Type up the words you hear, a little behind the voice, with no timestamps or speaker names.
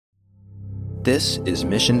This is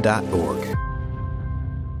Mission.org.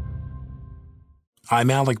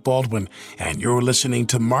 I'm Alec Baldwin, and you're listening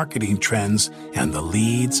to Marketing Trends, and the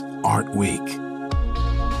leads aren't weak.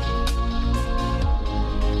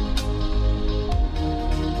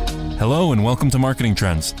 Hello and welcome to Marketing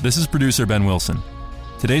Trends. This is producer Ben Wilson.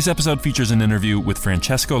 Today's episode features an interview with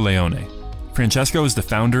Francesco Leone. Francesco is the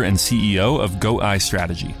founder and CEO of GoEye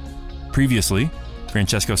Strategy. Previously,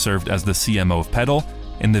 Francesco served as the CMO of Peddle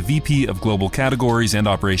and the VP of Global Categories and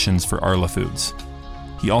Operations for Arla Foods.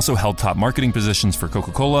 He also held top marketing positions for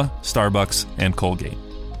Coca-Cola, Starbucks, and Colgate.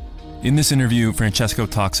 In this interview, Francesco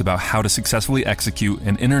talks about how to successfully execute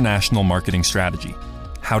an international marketing strategy,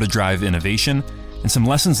 how to drive innovation, and some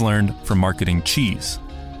lessons learned from marketing cheese.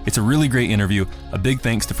 It's a really great interview. A big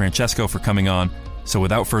thanks to Francesco for coming on. So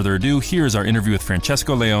without further ado, here is our interview with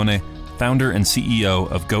Francesco Leone, founder and CEO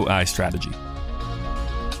of GoEye Strategy.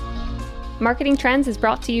 Marketing Trends is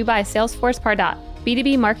brought to you by Salesforce Pardot,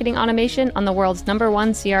 B2B marketing automation on the world's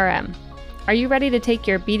 #1 CRM. Are you ready to take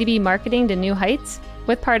your B2B marketing to new heights?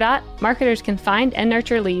 With Pardot, marketers can find and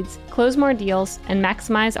nurture leads, close more deals, and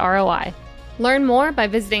maximize ROI. Learn more by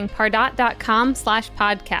visiting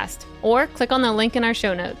pardot.com/podcast or click on the link in our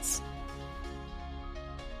show notes.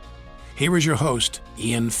 Here is your host,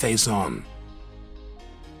 Ian Faison.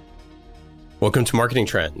 Welcome to Marketing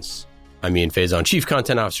Trends. I'm Ian Faison, Chief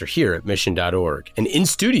Content Officer here at Mission.org. And in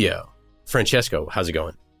studio, Francesco, how's it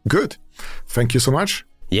going? Good. Thank you so much.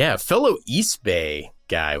 Yeah, fellow East Bay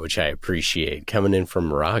guy, which I appreciate, coming in from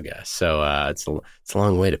Moraga. So it's a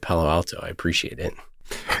long way to Palo Alto. I appreciate it.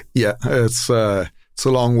 Yeah, it's a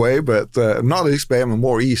long way, but not East Bay. I'm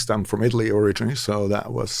more east. I'm from Italy originally, so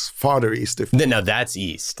that was farther east. No, that's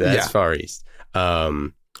east. That's far east.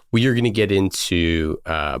 We are going to get into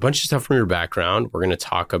a bunch of stuff from your background. We're going to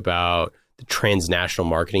talk about the transnational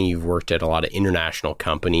marketing. You've worked at a lot of international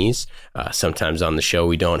companies. Sometimes on the show,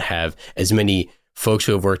 we don't have as many folks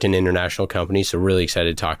who have worked in international companies, so really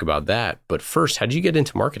excited to talk about that. But first, how did you get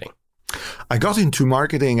into marketing? I got into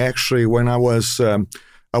marketing actually when I was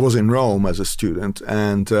in Rome as a student,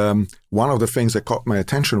 and one of the things that caught my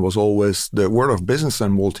attention was always the world of business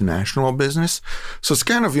and multinational business. So it's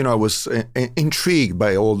kind of, I was intrigued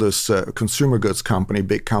by all this consumer goods company,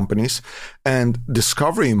 big companies, and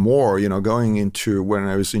discovering more, going into when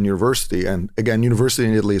I was in university. And again, university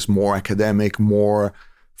in Italy is more academic, more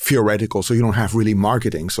theoretical, so you don't have really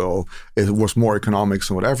marketing. So it was more economics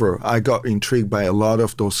and whatever. I got intrigued by a lot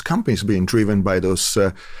of those companies being driven by those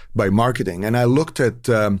by marketing. And I looked at,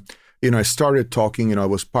 I started talking. I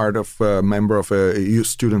was part of a member of a Youth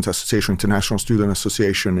Student Association, International Student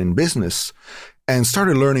Association in business, and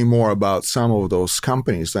started learning more about some of those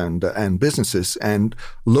companies and businesses, and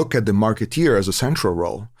look at the marketeer as a central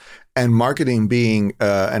role. And marketing being,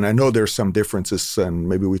 and I know there's some differences, and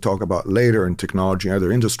maybe we talk about later in technology and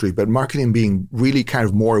other industry, but marketing being really kind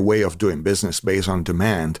of more a way of doing business based on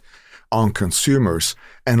demand on consumers,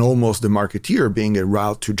 and almost the marketeer being a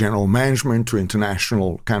route to general management, to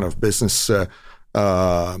international kind of business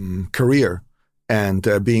career. And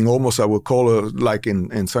being almost, I would call it, like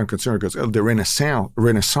in some consumer goods, the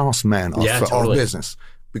Renaissance man of business,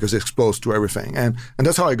 because it's exposed to everything. And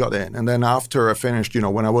that's how I got in. And then after I finished,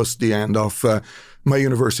 when I was the end of my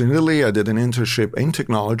university in Italy, I did an internship in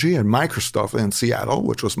technology at Microsoft in Seattle,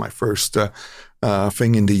 which was my first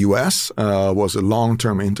thing in the US. Was a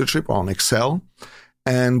long-term internship on Excel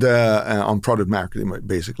and on product marketing,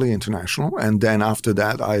 basically international. And then after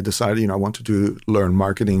that, I decided, I wanted to learn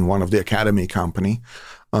marketing in one of the academy company.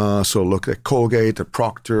 So look at Colgate, at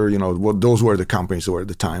Procter, those were the companies that were at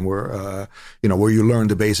the time where you learn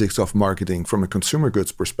the basics of marketing from a consumer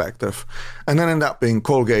goods perspective. And then ended up being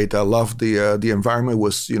Colgate. I loved the environment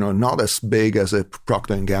was, not as big as a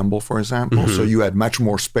Procter & Gamble, for example. Mm-hmm. So you had much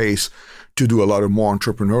more space to do a lot of more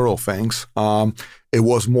entrepreneurial things. It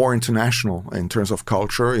was more international in terms of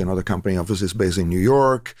culture. The company obviously is based in New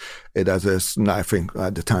York. It has this, I think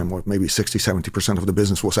at the time, maybe 60-70% of the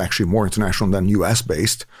business was actually more international than US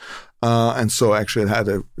based. And so actually it had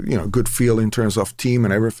a good feel in terms of team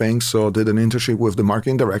and everything. So did an internship with the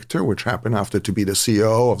marketing director, which happened after to be the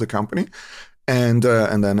CEO of the company. And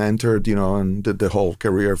then entered, and did the whole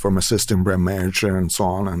career from assistant brand manager and so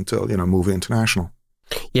on until, moving international.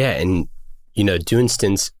 Yeah. And, doing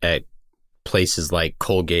stints at places like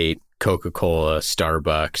Colgate, Coca-Cola,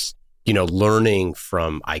 Starbucks, learning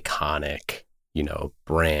from iconic,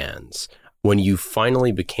 brands. When you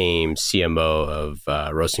finally became CMO of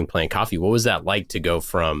Roasting Plant Coffee, what was that like to go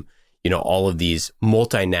from, all of these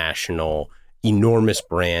multinational, enormous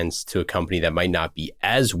brands to a company that might not be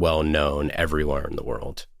as well known everywhere in the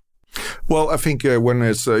world? Well, I think when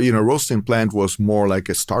it's, Roasting Plant was more like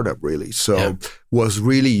a startup, really. So was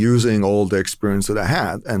really using all the experience that I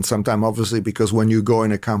had. And sometimes, obviously, because when you go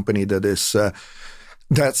in a company that is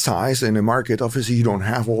that size in a market, obviously, you don't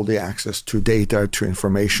have all the access to data, to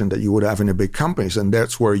information that you would have in a big companies. And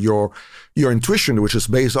that's where your intuition, which is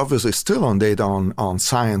based, obviously, still on data, on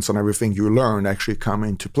science, on everything you learn, actually come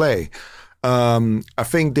into play. I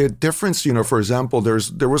think the difference, for example, there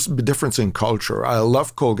was a difference in culture. I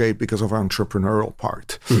love Colgate because of our entrepreneurial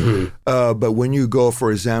part. Mm-hmm. But when you go,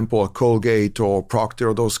 for example, a Colgate or Procter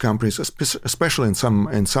or those companies, especially in some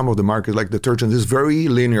of the markets like detergents, is very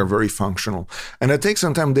linear, very functional. And I take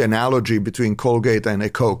sometimes the analogy between Colgate and a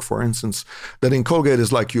Coke, for instance, that in Colgate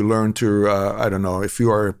is like you learn to, I don't know, if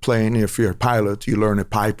you're a pilot, you learn a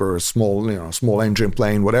Piper, a small engine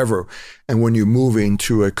plane, whatever. And when you move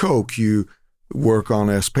into a Coke, you work on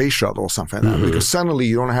a space shuttle or something like that, because suddenly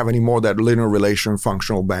you don't have any more that linear relation,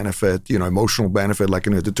 functional benefit, emotional benefit, like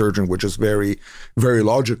in a detergent, which is very, very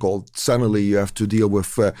logical. Suddenly you have to deal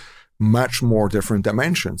with much more different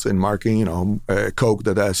dimensions in marketing. Coke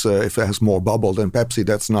that has, if it has more bubble than Pepsi,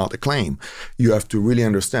 that's not a claim. You have to really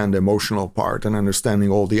understand the emotional part and understanding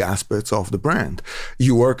all the aspects of the brand.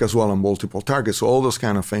 You work as well on multiple targets. So all those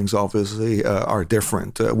kind of things obviously are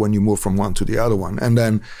different when you move from one to the other one. And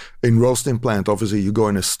then in Roasting Plant, obviously you go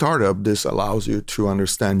in a startup, this allows you to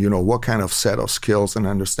understand, what kind of set of skills and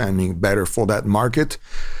understanding better for that market,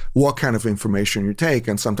 what kind of information you take,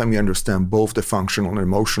 and sometimes you understand both the functional and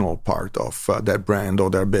emotional part of that brand or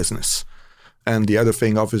their business. And the other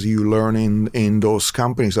thing, obviously, you learn in those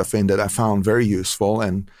companies, I think, that I found very useful,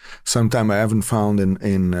 and sometimes I haven't found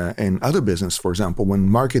in other business. For example, when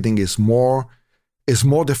marketing is more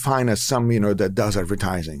defined as some, that does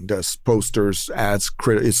advertising, does posters, ads,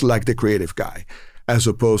 it's like the creative guy, as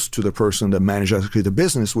opposed to the person that manages the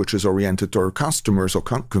business, which is oriented toward customers or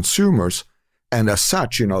consumers. And as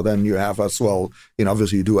such, then you have as well,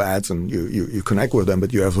 obviously you do ads and you connect with them,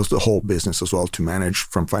 but you have the whole business as well to manage,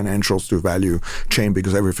 from financials to value chain,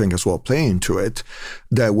 because everything as well play into it.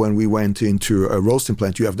 That when we went into a Roasting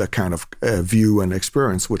Plant, you have that kind of view and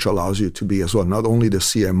experience, which allows you to be as well, not only the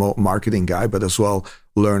CMO marketing guy, but as well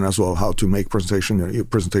learn as well how to make presentation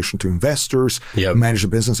to investors, manage the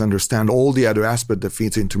business, understand all the other aspect that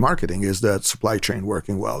feeds into marketing. Is that supply chain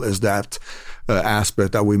working well? Is that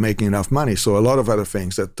aspect, are we making enough money? So a lot of other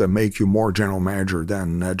things that make you more general manager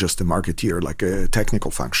than just a marketeer, like a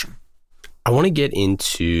technical function. I want to get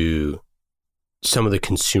into some of the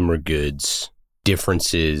consumer goods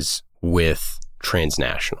differences with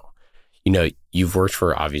transnational. You've worked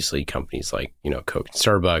for obviously companies like, Coke and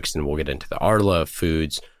Starbucks, and we'll get into the Arla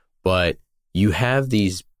Foods, but you have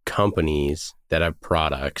these companies that have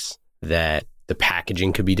products that the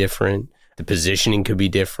packaging could be different, the positioning could be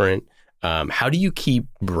different. How do you keep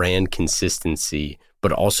brand consistency,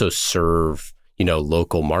 but also serve,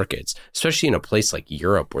 local markets, especially in a place like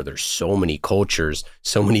Europe where there's so many cultures,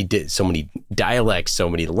 so many dialects, so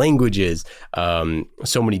many languages,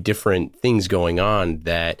 so many different things going on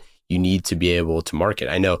that you need to be able to market.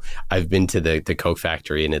 I know I've been to the Coke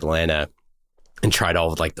factory in Atlanta and tried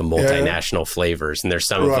all of the multinational flavors. And there's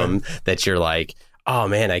some of them that you're like, oh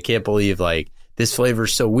man, I can't believe this flavor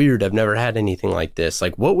is so weird. I've never had anything like this.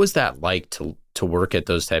 What was that like to work at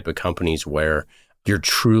those type of companies where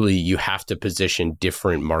you have to position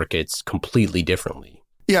different markets completely differently?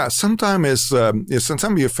 Yeah, sometimes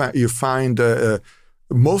you find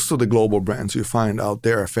most of the global brands you find out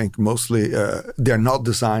there, I think mostly they're not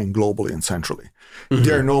designed globally and centrally. Mm-hmm.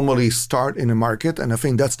 They normally start in a market, and I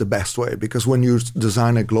think that's the best way, because when you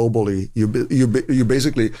design it globally, you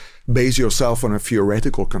basically base yourself on a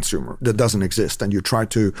theoretical consumer that doesn't exist, and you try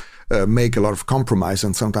to make a lot of compromise.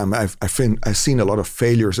 And sometimes I've seen a lot of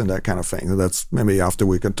failures in that kind of thing. That's maybe after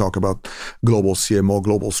we can talk about global CMO,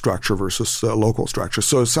 global structure versus local structure.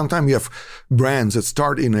 So sometimes you have brands that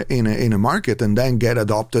start in a market and then get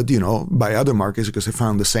adopted, by other markets because they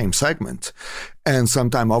found the same segment. And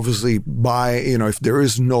sometimes, obviously, if there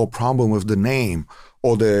is no problem with the name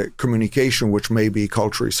or the communication, which may be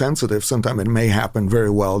culturally sensitive, sometimes it may happen very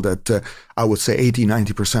well that I would say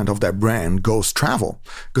 80-90% of that brand goes travel,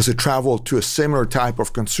 because it traveled to a similar type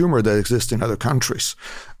of consumer that exists in other countries.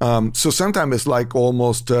 So sometimes it's like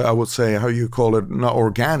almost, I would say, how you call it, not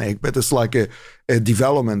organic, but it's like a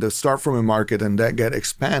development that start from a market and that get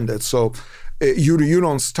expanded. So you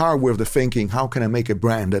don't start with the thinking, how can I make a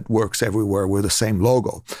brand that works everywhere with the same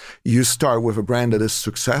logo? You start with a brand that is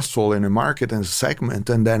successful in a market and a segment,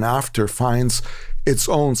 and then after finds, its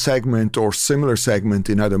own segment or similar segment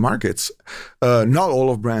in other markets. Not all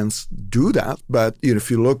of brands do that, but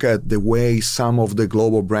if you look at the way some of the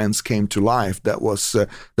global brands came to life, that was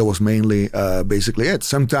mainly basically it.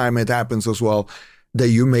 Sometimes it happens as well that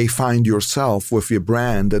you may find yourself with your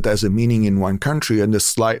brand that has a meaning in one country and is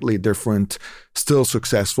slightly different, still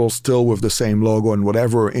successful, still with the same logo and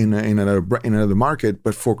whatever in another market,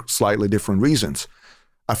 but for slightly different reasons.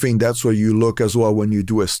 I think that's where you look as well when you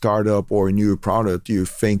do a startup or a new product. You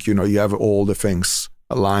think, you have all the things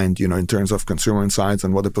aligned, in terms of consumer insights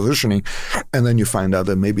and what the positioning. And then you find out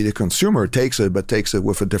that maybe the consumer takes it, but takes it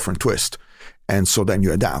with a different twist. And so then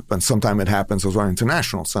you adapt. And sometimes it happens as well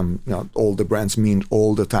international. All the brands mean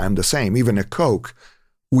all the time the same. Even at Coke,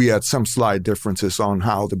 we had some slight differences on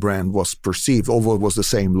how the brand was perceived. Although it was the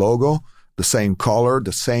same logo, the same color,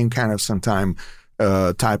 the same kind of sometimes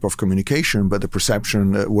type of communication, but the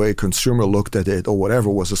perception, the way consumer looked at it or whatever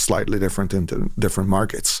was slightly different in different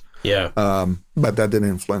markets. Yeah. But that didn't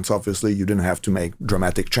influence, obviously, you didn't have to make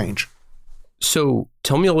dramatic change. So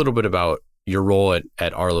tell me a little bit about your role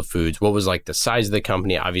at Arla Foods. What was like the size of the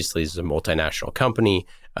company? Obviously, this is a multinational company,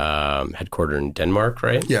 headquartered in Denmark,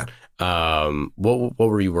 right? Yeah. What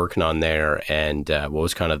were you working on there, and what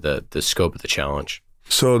was kind of the scope of the challenge?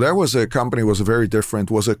 So there was a company, was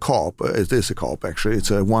a co-op. It is a co-op, actually.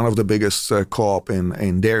 It's one of the biggest co-op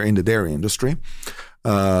in the dairy industry.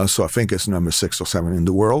 So I think it's number 6 or 7 in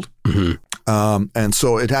the world. Mm-hmm. And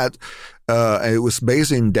so it was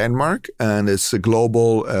based in Denmark, and it's a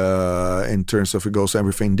global in terms of it goes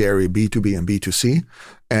everything dairy, B2B and B2C.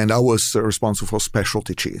 And I was responsible for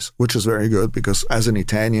specialty cheese, which is very good because as an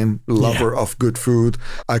Italian lover of good food,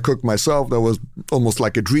 I cook myself. That was almost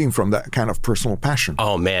like a dream from that kind of personal passion.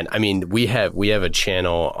 Oh man, I mean, we have a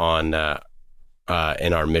channel on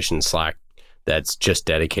in our Mission Slack that's just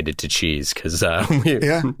dedicated to cheese because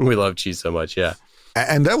we love cheese so much. Yeah.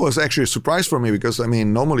 And that was actually a surprise for me because,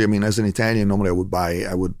 normally, as an Italian,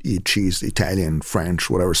 I would eat cheese, Italian, French,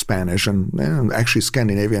 whatever, Spanish, and actually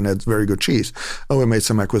Scandinavian had very good cheese. And we made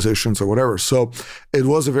some acquisitions or whatever. So it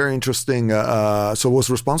was a very interesting, so I was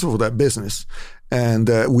responsible for that business. And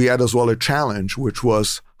we had as well a challenge, which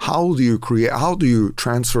was how do you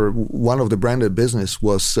transfer one of the branded business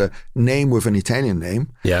was named with an Italian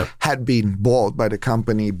name, had been bought by the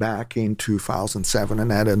company back in 2007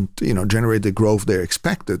 and hadn't, generated the growth they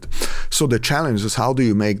expected. So the challenge is how do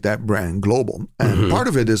you make that brand global? And part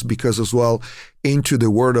of it is because as well into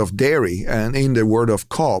the world of dairy and in the world of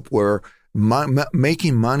co-op where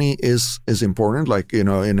making money is important, like in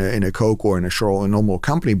a Coke or in a normal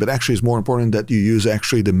company, but actually it's more important that you use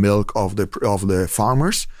actually the milk of the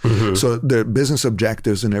farmers. Mm-hmm. So the business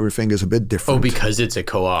objectives and everything is a bit different. Oh, because it's a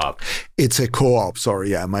co-op. It's a co-op.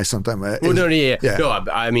 Sorry, yeah, but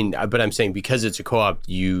I'm saying because it's a co-op,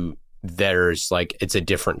 there's it's a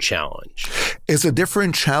different challenge. It's a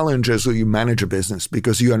different challenge as you manage a business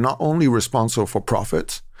because you are not only responsible for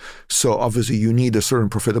profits. So obviously you need a certain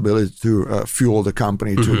profitability to fuel the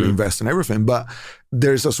company to invest in everything. But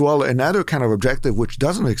there's as well another kind of objective which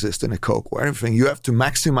doesn't exist in a Coke or anything. You have to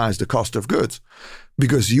maximize the cost of goods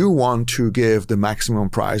because you want to give the maximum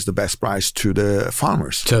price, the best price to the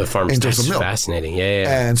farmers. To the farmers. That's fascinating.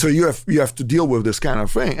 Yeah. And so you have to deal with this kind of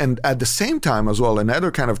thing. And at the same time as well, another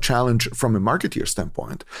kind of challenge from a marketeer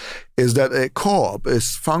standpoint is that a co-op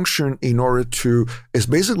is function in order to, is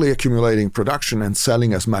basically accumulating production and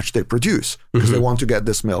selling as much they produce because they want to get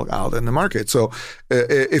this milk out in the market. So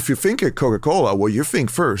if you think of Coca-Cola, what you think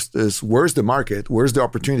first is where's the market, where's the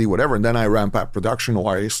opportunity, whatever, and then I ramp up production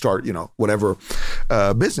or I start, whatever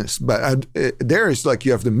business. But there is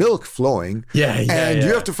you have the milk flowing you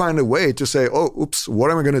have to find a way to say, what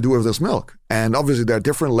am I going to do with this milk? And obviously there are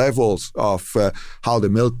different levels of how the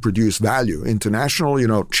milk produce value.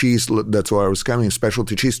 International, cheese, that's where I was coming,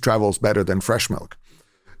 specialty cheese travels better than fresh milk.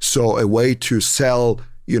 So a way to sell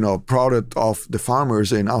product of the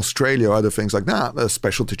farmers in Australia or other things like that,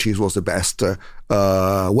 specialty cheese was the best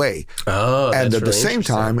way. Oh, and at the same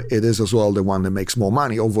time, it is as well the one that makes more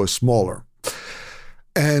money, although smaller.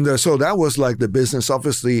 And so that was the business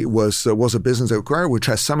obviously was a business that acquired, which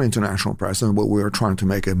has some international presence, but we were trying to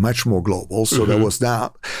make it much more global. So there was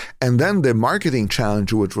that. And then the marketing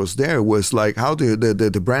challenge, which was there, was how do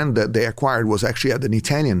the brand that they acquired was actually had an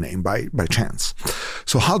Italian name by chance.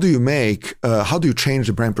 So how do you change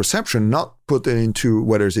the brand perception, not put it into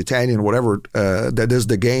whether it's Italian or whatever, that is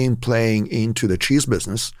the game playing into the cheese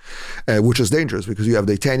business, which is dangerous because you have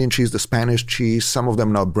the Italian cheese, the Spanish cheese, some of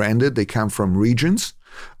them not branded, they come from regions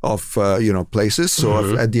of places.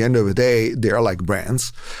 So at the end of the day, they are like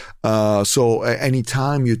brands. So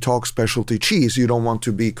anytime you talk specialty cheese, you don't want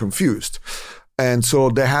to be confused. And so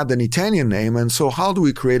they had an Italian name. And so how do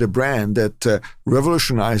we create a brand that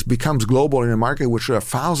revolutionized, becomes global in a market which there are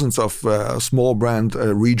thousands of small brand,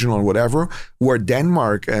 regional, whatever, where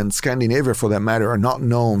Denmark and Scandinavia, for that matter, are not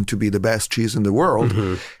known to be the best cheese in the world.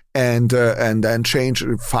 Mm-hmm. And then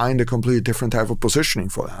find a completely different type of positioning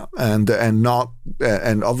for that,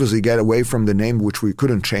 and obviously get away from the name which we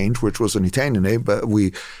couldn't change, which was an Italian name, but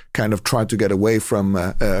we kind of tried to get away from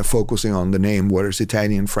focusing on the name, whether it's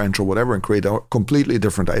Italian, French, or whatever, and create a completely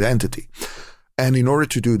different identity. And in order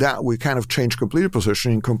to do that, we kind of changed completely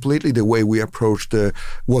positioning, completely the way we approached the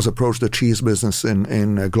cheese business in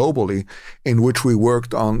globally, in which we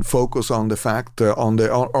worked on focus on the fact on the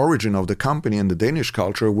origin of the company and the Danish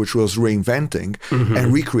culture, which was reinventing mm-hmm.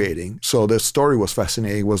 and recreating. So the story was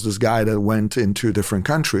fascinating. It was this guy that went into different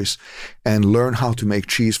countries and learned how to make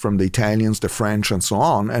cheese from the Italians, the French, and so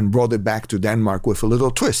on, and brought it back to Denmark with a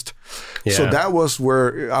little twist. Yeah. So that was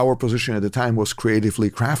where our position at the time was creatively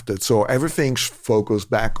crafted. So everything's focused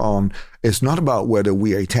back on, it's not about whether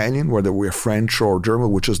we are Italian, whether we're French or German,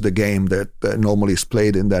 which is the game that normally is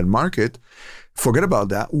played in that market. Forget about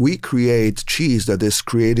that. We create cheese that is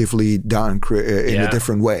creatively done in a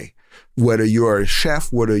different way. Whether you're a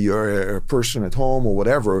chef, whether you're a person at home or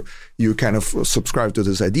whatever, you kind of subscribe to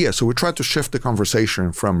this idea. So we try to shift the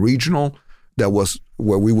conversation from regional, that was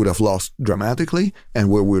where we would have lost dramatically, and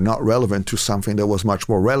where we're not relevant, to something that was much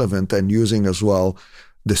more relevant, and using as well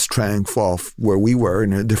the strength of where we were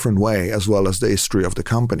in a different way, as well as the history of the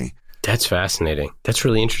company. That's fascinating. That's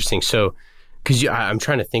really interesting. So, because I'm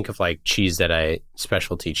trying to think of like cheese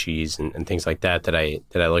specialty cheese and things like that I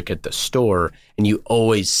look at the store, and you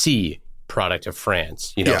always see product of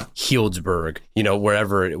France, Healdsburg,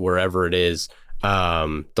 wherever it is.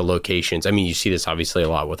 The locations. I mean, you see this obviously a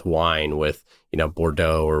lot with wine, with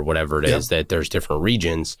Bordeaux or whatever it is, that there's different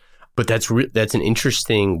regions. But that's an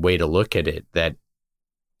interesting way to look at it, that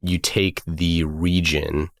you take the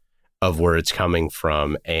region of where it's coming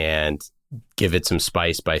from and give it some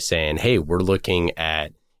spice by saying, hey, we're looking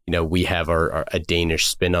at, we have a Danish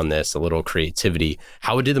spin on this, a little creativity.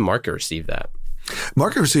 How did the market receive that?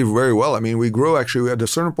 Market received very well. I mean, we grew actually at a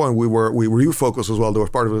certain point. We refocused as well. There was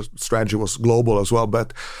part of the strategy was global as well,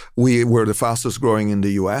 but we were the fastest growing in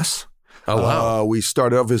the U.S. Oh wow! We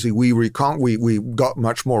started obviously. We got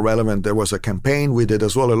much more relevant. There was a campaign. We did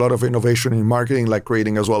as well a lot of innovation in marketing, like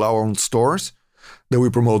creating as well our own stores that we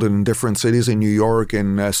promoted in different cities, in New York,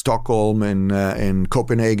 in Stockholm, in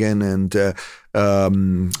Copenhagen, and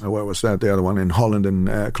where was that? The other one in Holland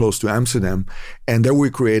and close to Amsterdam. And then we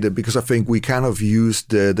created, because I think we kind of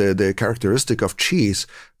used the characteristic of cheese,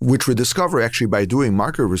 which we discovered actually by doing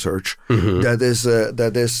market research, mm-hmm.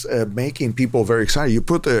 that is making people very excited. You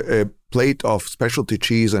put a plate of specialty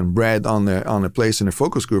cheese and bread on a place in a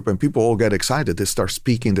focus group, and people all get excited. They start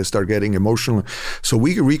speaking, they start getting emotional. So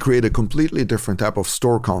we recreated a completely different type of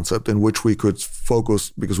store concept in which we could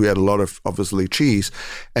focus, because we had a lot of obviously cheese,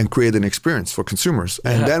 and create an experience for consumers.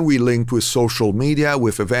 Yeah. And then we linked with social media,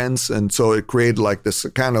 with events, and so it created like this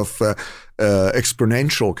kind of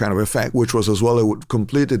exponential kind of effect, which was as well a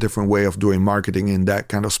completely different way of doing marketing in that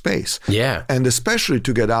kind of space. Yeah. And especially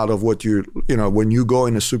to get out of what when you go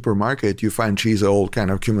in a supermarket, you find cheese all kind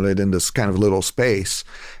of accumulated in this kind of little space.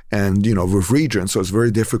 And, with regions, so it's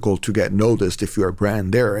very difficult to get noticed if you're a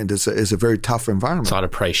brand there. And it's a very tough environment. It's a lot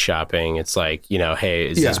of price shopping. It's like, hey,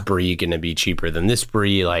 is this brie going to be cheaper than this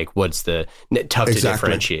brie? Like, what's the tough to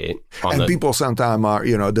differentiate? People sometimes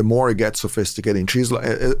are, the more it gets sophisticated in cheese,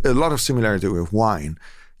 a lot of similarity with wine.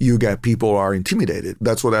 You get people are intimidated.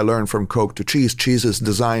 That's what I learned from Coke to cheese. Cheese is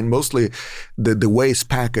designed mostly, the way it's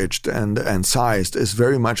packaged and sized is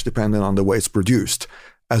very much dependent on the way it's produced.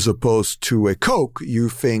 As opposed to a Coke, you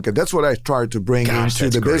think, and that's what I tried to bring into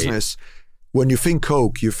the business. When you think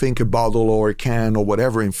Coke, you think a bottle or a can or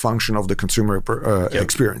whatever in function of the consumer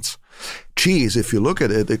experience. Cheese, if you look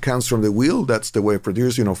at it, it comes from the wheel. That's the way it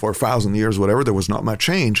produced, for 1,000 years, whatever. There was not much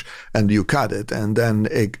change. And you cut it. And then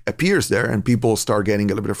it appears there and people start getting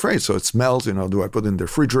a little bit afraid. So it smells, do I put it in the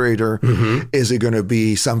refrigerator? Mm-hmm. Is it going to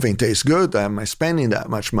be something tastes good? Am I spending that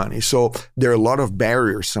much money? So there are a lot of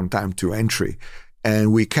barriers sometimes to entry.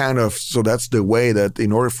 And so that's the way that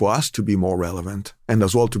in order for us to be more relevant and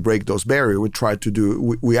as well to break those barriers,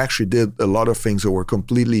 we actually did a lot of things that were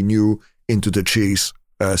completely new into the cheese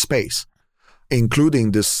space,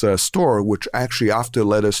 including this store, which actually after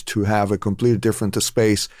led us to have a completely different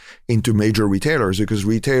space into major retailers, because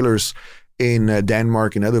retailers in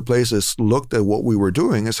Denmark and other places looked at what we were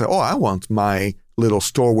doing and said, oh, I want my little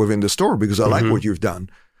store within the store because I like what you've done.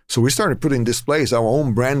 So we started putting displays, our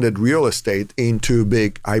own branded real estate, into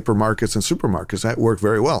big hypermarkets and supermarkets. That worked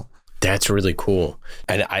very well. That's really cool.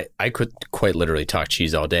 And I could quite literally talk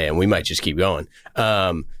cheese all day, and we might just keep going.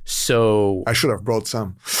 So I should have brought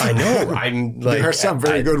some. I know. I'm like, there are some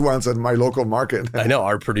very good ones at my local market. I know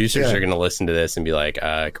our producers are going to listen to this and be like,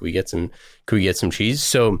 "Could we get some cheese?"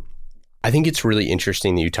 So I think it's really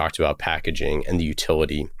interesting that you talked about packaging and the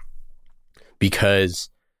utility, because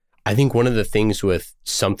I think one of the things with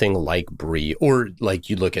something like Brie, or like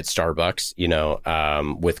you look at Starbucks,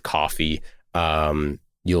 with coffee.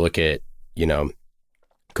 You look at,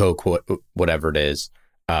 Coke, whatever it is,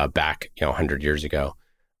 back, 100 years ago.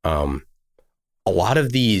 A lot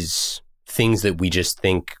of these things that we just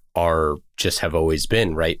think have always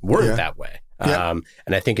been, right, weren't that way. Yeah.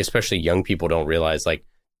 And I think especially young people don't realize, like,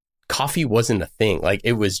 coffee wasn't a thing. Like,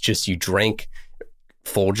 it was just you drank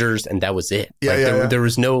Folgers and that was it. There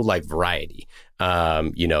was no, like, variety.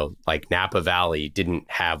 Like Napa Valley didn't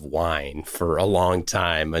have wine for a long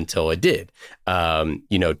time until it did.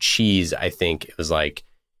 Cheese, I think it was like,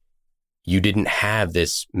 you didn't have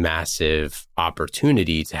this massive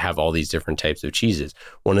opportunity to have all these different types of cheeses.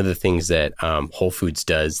 One of the things that Whole Foods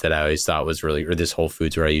does that I always thought was really, or this Whole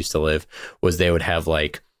Foods where I used to live, was they would have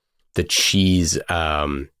like the cheese,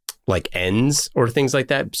 like ends or things like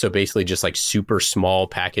that. So basically just like super small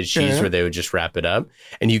packaged cheese where they would just wrap it up.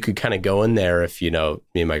 And you could kind of go in there if, me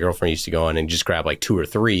and my girlfriend used to go in and just grab like 2 or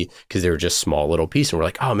 3 because they were just small little pieces. And we're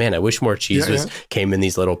like, oh man, I wish more cheese came in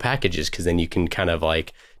these little packages, because then you can kind of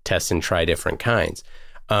like test and try different kinds.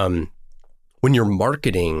 When your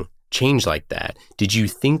marketing changed like that, did you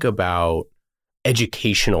think about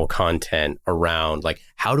educational content around, like,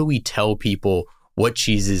 how do we tell people what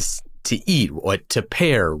cheeses to eat, what to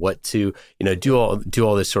pair, what to, do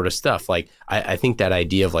all this sort of stuff? Like, I think that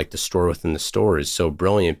idea of like the store within the store is so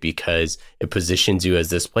brilliant, because it positions you as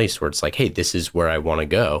this place where it's like, hey, this is where I want to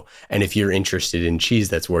go. And if you're interested in cheese,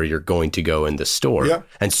 that's where you're going to go in the store. Yeah.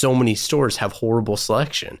 And so many stores have horrible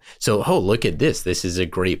selection. So, oh, look at this. This is a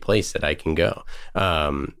great place that I can go.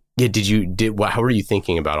 How were you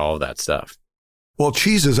thinking about all of that stuff? Well,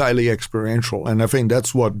 cheese is highly experiential, and I think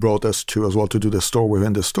that's what brought us to as well to do the store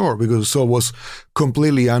within the store, because it was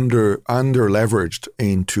completely under leveraged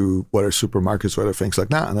into whether supermarkets or other things like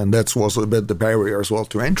that, and that was a bit the barrier as well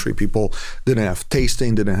to entry. People didn't have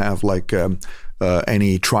tasting, didn't have like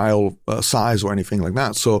any trial size or anything like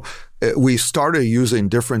that. So we started using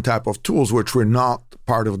different type of tools which were not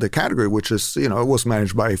part of the category, which is, it was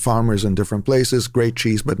managed by farmers in different places, great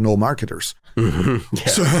cheese, but no marketers. Mm-hmm. Yeah.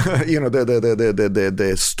 So,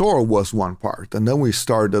 the store was one part. And then we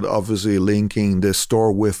started obviously linking the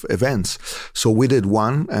store with events. So we did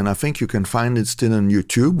one, and I think you can find it still on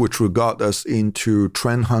YouTube, which got us into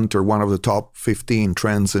Trend Hunter, one of the top 15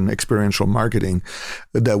 trends in experiential marketing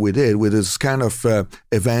that we did, with this kind of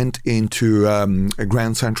event into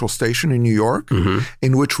Grand Central Station in New York,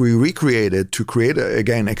 in which we recreated to create,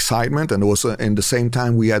 again, excitement. And it was in the same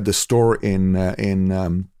time we had the store in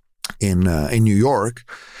New York.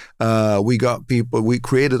 We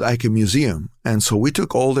created like a museum. And so we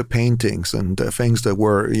took all the paintings and things that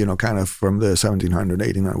were, kind of from the 1700,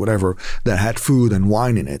 1800, whatever, that had food and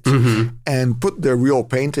wine in it, and put the real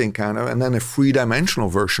painting kind of, and then a 3-dimensional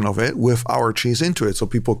version of it with our cheese into it. So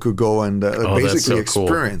people could go and basically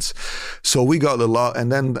experience. Cool. So we got a lot.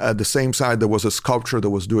 And then at the same side, there was a sculpture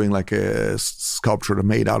that was doing like a sculpture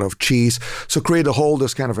made out of cheese. So create a whole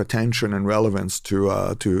this kind of attention and relevance to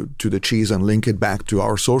the cheese and link it back to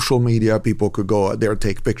our social media. People could go there,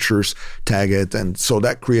 take pictures, tag it. And so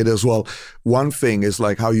that created as well. One thing is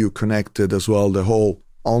like how you connected as well the whole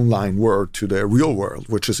online world to the real world,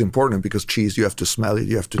 which is important because cheese, you have to smell it,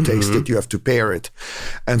 you have to taste it, you have to pair it.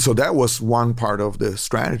 And so that was one part of the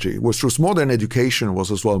strategy, which was more than education,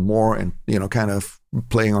 was as well more and, kind of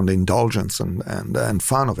playing on the indulgence and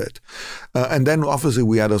fun of it. And then obviously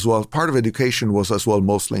we had as well, part of education was as well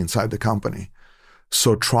mostly inside the company.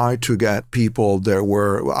 So try to get people there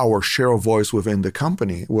where our share of voice within the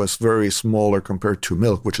company was very smaller compared to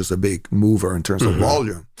milk, which is a big mover in terms of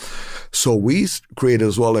volume. So we created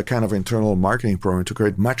as well a kind of internal marketing program to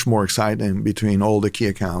create much more excitement between all the key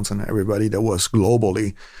accounts and everybody that was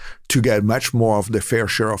globally, to get much more of the fair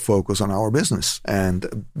share of focus on our business.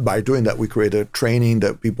 And by doing that, we created training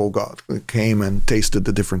that people came and tasted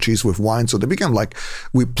the different cheese with wine. So they became like,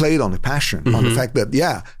 we played on the passion, on the fact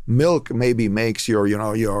that, milk maybe makes your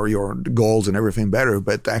goals and everything better,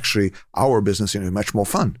 but actually our business is much more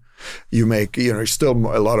fun. You make, still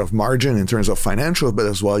a lot of margin in terms of financial, but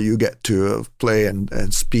as well, you get to play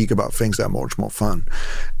and speak about things that are much more fun.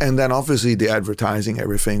 And then obviously the advertising,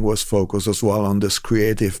 everything was focused as well on this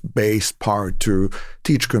creative base part to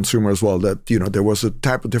teach consumers that, there was a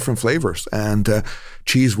type of different flavors, and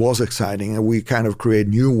cheese was exciting. And we kind of create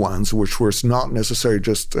new ones, which was not necessarily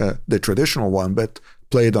just the traditional one, but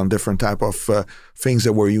played on different type of things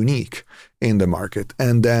that were unique in the market.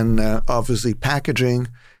 And then obviously packaging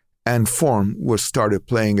and form was started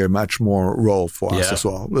playing a much more role for us as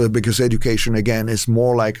well, because education again is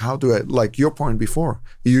more like like your point before,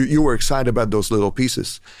 you were excited about those little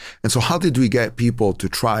pieces, and so how did we get people to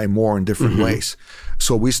try more in different ways?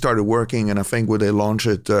 So we started working, and I think they launched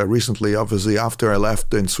it recently, obviously after I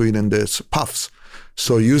left in Sweden, this puffs.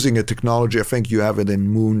 So using a technology, I think you have it in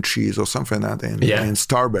Moon Cheese or something like that in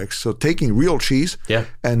Starbucks. So taking real cheese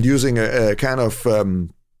and using a kind of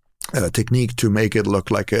technique to make it look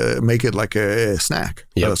like a snack.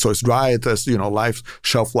 So it's dry. It has,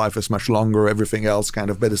 shelf life is much longer, everything else kind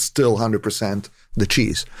of, but it's still 100% the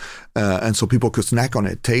cheese. And so people could snack on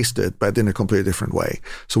it, taste it, but in a completely different way.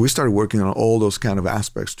 So we started working on all those kind of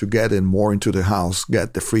aspects to get in more into the house,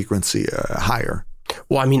 get the frequency higher.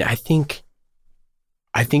 Well, I mean, I think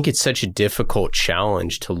it's such a difficult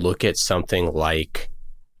challenge to look at something like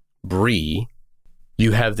Brie.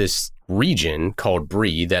 You have this region called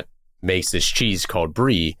Brie that makes this cheese called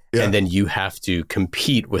Brie, and then you have to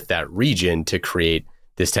compete with that region to create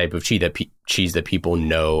this type of cheese that people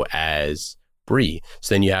know as Brie.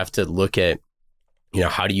 So then you have to look at,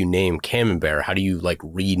 how do you name Camembert? How do you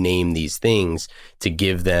rename these things to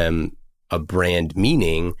give them a brand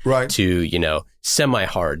meaning to,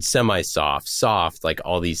 semi-hard, semi-soft, soft, like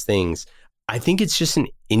all these things. I think it's just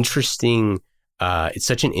it's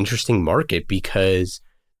such an interesting market because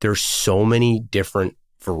there's so many different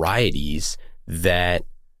varieties that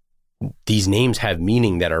these names have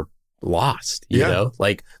meaning that are lost, you know?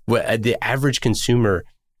 Like the average consumer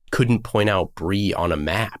couldn't point out Brie on a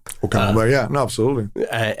map. Absolutely.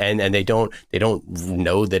 And they don't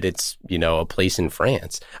know that it's, a place in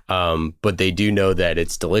France. But they do know that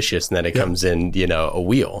it's delicious and that it comes in, a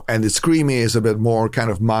wheel. And its creamy is a bit more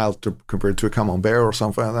kind of mild compared to a Camembert or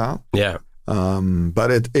something like that. Yeah.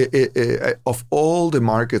 But it of all the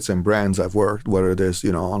markets and brands I've worked, whether it is,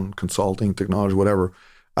 on consulting, technology, whatever,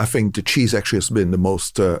 I think the cheese actually has been the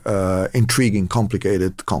most intriguing,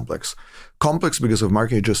 complicated, complex because of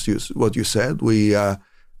marketing. Just use what you said. We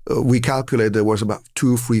calculated there was about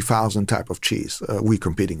 2,000-3,000 type of cheese we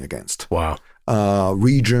competing against. Wow.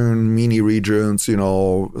 Mini regions,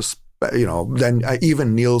 then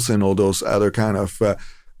even Nielsen or those other kind of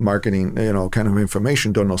marketing, kind of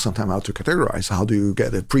information, don't know sometimes how to categorize. How do you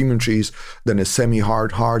get a premium cheese, then a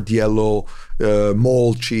semi-hard, hard yellow,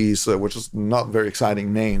 mold cheese, which is not very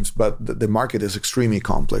exciting names, but the market is extremely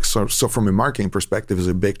complex. So from a marketing perspective, it's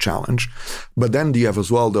a big challenge. But then you have as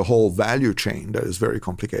well the whole value chain that is very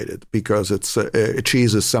complicated because it's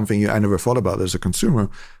cheese is something I never thought about as a consumer,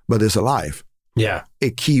 but it's alive. Yeah.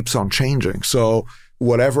 It keeps on changing. So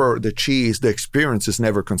whatever the cheese, the experience is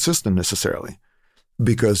never consistent necessarily.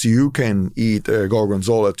 Because you can eat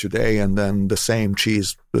Gorgonzola today and then the same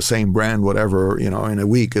cheese, the same brand, whatever, in a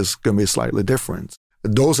week is going to be slightly different.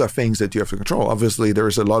 Those are things that you have to control. Obviously,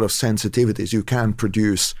 there's a lot of sensitivities. You can't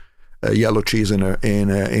produce yellow cheese in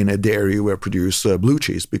a dairy where produce blue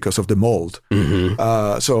cheese because of the mold.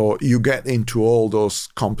 Mm-hmm. So you get into all those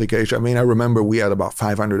complications. I mean, I remember we had about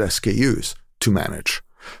 500 SKUs to manage.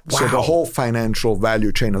 Wow. So the whole financial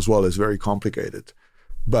value chain as well is very complicated.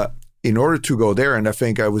 But in order to go there, and I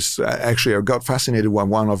think I got fascinated by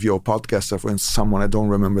one of your podcasts when someone, I don't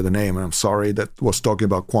remember the name, and I'm sorry, that was talking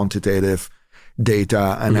about quantitative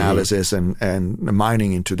data analysis and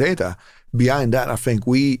mining into data. Behind that, I think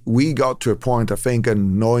we got to a point,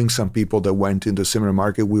 and knowing some people that went into a similar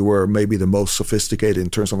market, we were maybe the most sophisticated in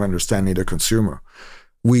terms of understanding the consumer.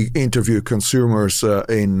 We interviewed consumers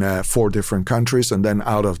in 4 different countries, and then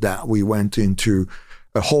out of that, we went into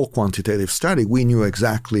a whole quantitative study. We knew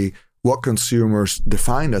exactly what consumers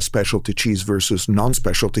define as specialty cheese versus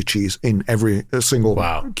non-specialty cheese in every single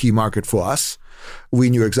key market for us. We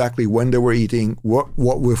knew exactly when they were eating, what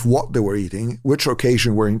they were eating, which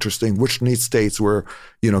occasion were interesting, which need states were,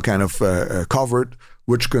 covered,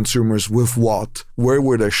 which consumers with what, where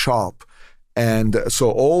would they shop. And so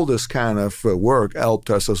all this kind of work helped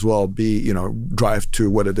us as well drive to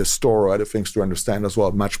whether the store or other things to understand as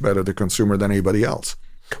well much better the consumer than anybody else.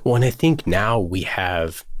 Well, and I think now we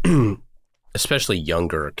have, especially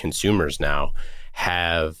younger consumers now,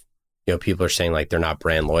 have, people are saying they're not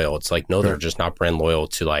brand loyal. It's no, they're just not brand loyal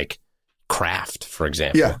to craft, for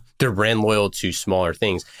example. Yeah. They're brand loyal to smaller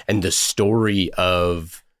things. And the story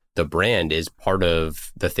of the brand is part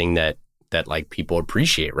of the thing that people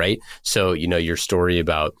appreciate, right? So, your story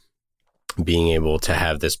about being able to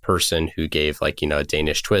have this person who gave like, a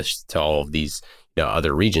Danish twist to all of these,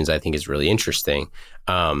 other regions, I think is really interesting.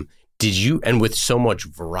 And with so much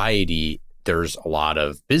variety, there's a lot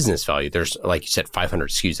of business value. There's, like you said, 500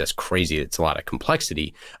 SKUs. That's crazy. It's a lot of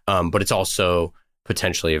complexity, but it's also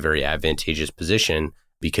potentially a very advantageous position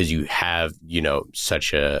because you have,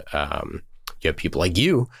 such a, you have people like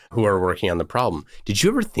you who are working on the problem. Did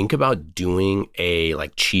you ever think about doing a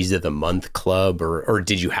like cheese of the month club or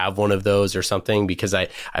did you have one of those or something? Because I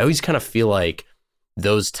always kind of feel like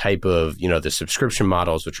those type of, the subscription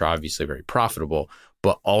models, which are obviously very profitable,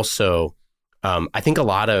 but also I think a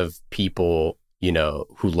lot of people,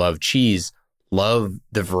 who love cheese, love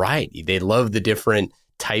the variety. They love the different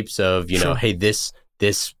types of, sure. Hey, this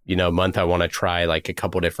month I want to try like a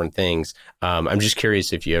couple different things. I'm just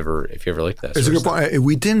curious if you ever looked at that. It's a good point.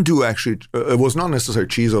 We didn't do actually. It was not necessarily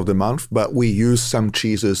cheese of the month, but we used some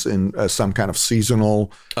cheeses in some kind of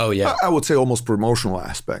seasonal. Oh yeah, I would say almost promotional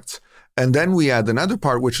aspects. And then we had another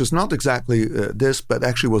part, which is not exactly this, but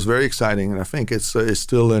actually was very exciting, and I think it's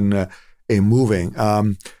still in moving.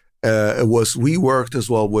 We worked as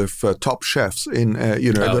well with top chefs in,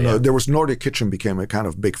 there was Nordic Kitchen became a kind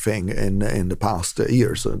of big thing in the past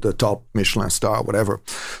years, the top Michelin star, whatever.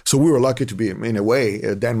 So we were lucky to be, in a way,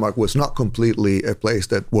 Denmark was not completely a place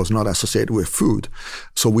that was not associated with food.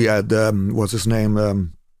 So we had, what's his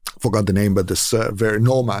name? Forgot the name, but this very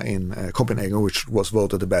Noma in Copenhagen, which was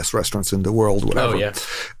voted the best restaurants in the world, whatever. Oh, yeah.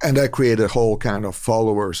 And that created a whole kind of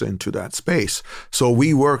followers into that space. So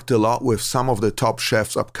we worked a lot with some of the top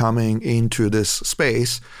chefs upcoming into this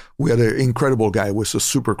space. We had an incredible guy who was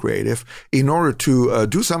super creative in order to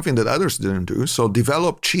do something that others didn't do. So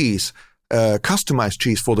develop cheese, customized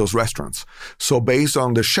cheese for those restaurants. So based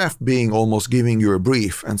on the chef being almost giving you a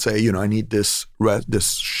brief and say, I need this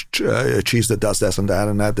cheese that does this and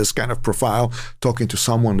that, this kind of profile, talking to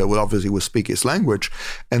someone that would speak his language.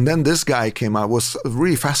 And then this guy came out, was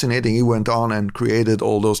really fascinating. He went on and created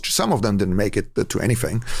all those. Some of them didn't make it to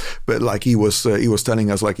anything, but like he was telling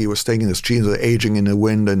us, like he was taking this cheese aging in the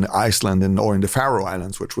wind in Iceland or in the Faroe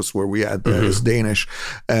Islands, which was where we had his Danish,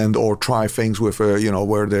 or try things with where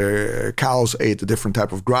the cows ate a different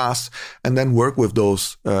type of grass, and then work with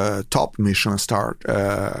those top Michelin star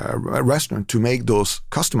restaurant to make those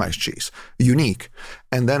customized cheese unique.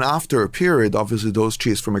 And then after a period, obviously those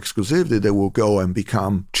cheese from exclusivity, they will go and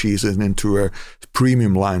become cheeses into a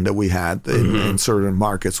premium line that we had in certain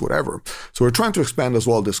markets, whatever. So we're trying to expand as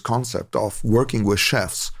well this concept of working with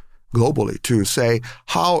chefs globally to say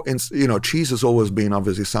how, cheese has always been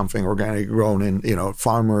obviously something organic grown in,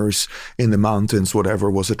 farmers in the mountains, whatever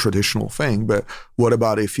was a traditional thing. But what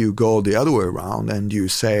about if you go the other way around and you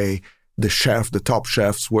say, the top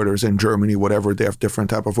chefs, whether it's in Germany, whatever, they have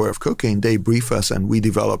different type of way of cooking. They brief us and we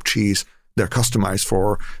develop cheese. They're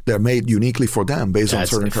customized they're made uniquely for them based on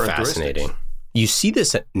certain characteristics. Fascinating. You see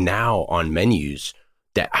this now on menus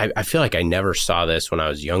that I feel like I never saw this when I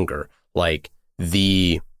was younger. Like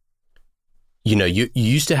you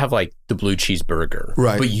used to have like the blue cheeseburger,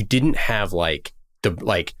 right? But you didn't have like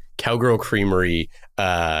the Cowgirl Creamery,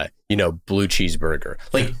 blue cheeseburger.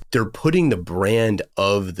 Like they're putting the brand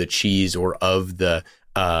of the cheese or of the,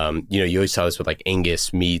 you always saw this with like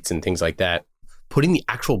Angus meats and things like that, putting the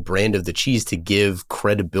actual brand of the cheese to give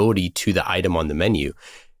credibility to the item on the menu.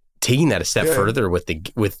 Taking that a step further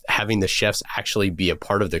with having the chefs actually be a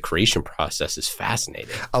part of the creation process is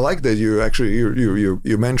fascinating. I like that you actually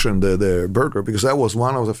you mentioned the burger, because that was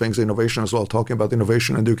one of the things, innovation as well, talking about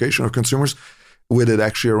innovation and education of consumers with it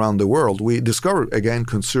actually around the world. We discovered, again,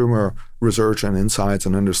 consumer research and insights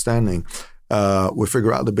and understanding. We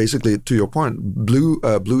figure out that basically, to your point,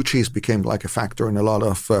 blue cheese became like a factor in a lot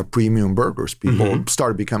of premium burgers. People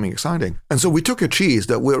started becoming exciting. And so we took a cheese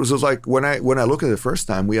that was like, when I look at it the first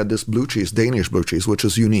time, we had this blue cheese, Danish blue cheese, which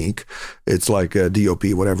is unique. It's like a DOP,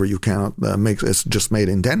 whatever, you cannot make. It's just made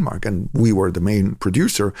in Denmark, and we were the main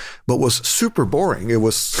producer, but was super boring. It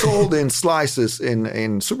was sold in slices in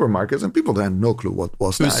supermarkets, and people had no clue what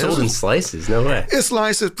was that. It was sold in slices? No way. It's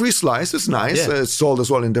slices, pre-sliced. It's nice. Yeah. It's sold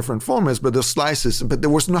as well in different formats, but the slices, but there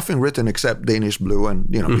was nothing written except Danish blue, and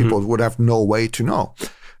people would have no way to know.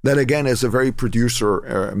 That again is a very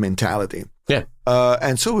producer mentality. Yeah.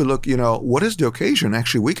 And so we look, what is the occasion?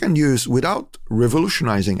 Actually, we can use, without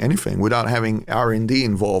revolutionizing anything, without having R&D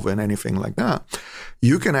involved in anything like that,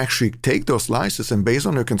 you can actually take those slices and, based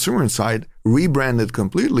on the consumer insight, rebrand it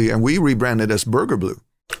completely, and we rebranded as Burger Blue.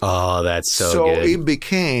 Oh, that's so So good. it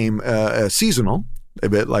became seasonal, a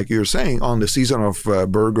bit like you're saying, on the season of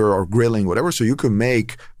burger or grilling, whatever. So you can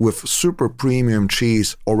make with super premium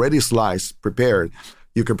cheese already sliced, prepared.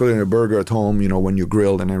 You can put it in a burger at home, when you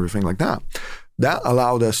grilled and everything like that. That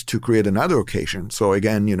allowed us to create another occasion. So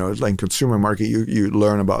again, like in consumer market, you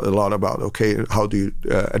learn a lot about, okay, how do you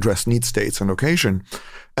address need states and occasion?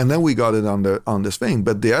 And then we got it on this thing.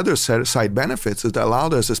 But the other side benefits is that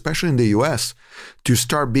allowed us, especially in the US, to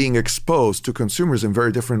start being exposed to consumers in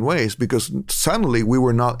very different ways, because suddenly we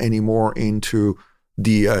were not anymore into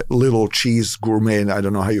the little cheese gourmet, I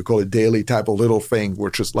don't know how you call it, daily type of little thing,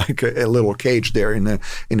 which is like a little cage there in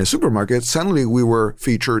a supermarket. Suddenly we were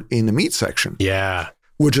featured in the meat section. Yeah.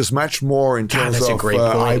 Which is much more in terms of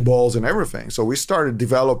eyeballs and everything. So we started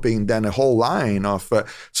developing then a whole line of, so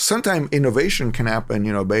sometimes innovation can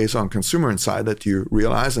happen, based on consumer insight that you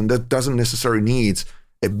realize, and that doesn't necessarily need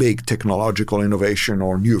a big technological innovation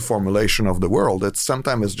or new formulation of the world.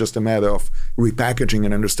 Sometimes it's just a matter of repackaging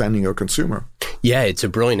and understanding your consumer. Yeah, it's a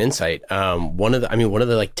brilliant insight. One of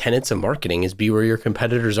the like tenets of marketing is be where your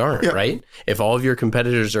competitors aren't, right? If all of your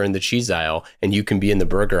competitors are in the cheese aisle and you can be in the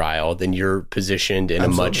burger aisle, then you're positioned in a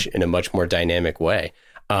much more dynamic way.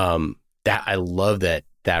 That I love that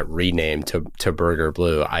rename to Burger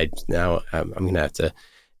Blue. I'm gonna have to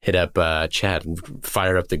hit up Chad and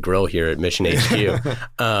fire up the grill here at Mission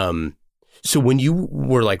HQ. So when you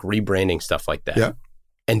were like rebranding stuff like that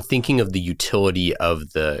and thinking of the utility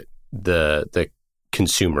of the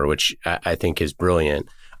consumer, which I think is brilliant,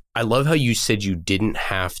 I love how you said you didn't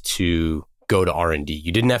have to go to R&D.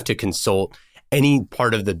 You didn't have to consult any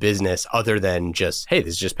part of the business other than just, hey,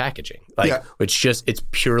 this is just packaging. It's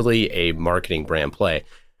purely a marketing brand play.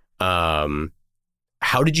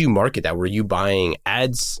 How did you market that? Were you buying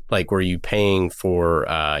ads? Like, were you paying for,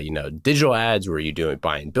 digital ads? Were you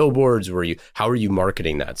buying billboards? How were you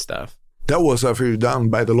marketing that stuff? That was actually done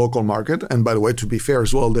by the local market. And by the way, to be fair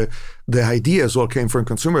as well, the idea as well came from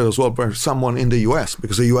consumers as well, by someone in the US,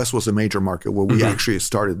 because the US was a major market where we actually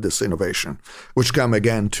started this innovation, which come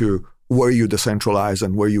again to where you decentralize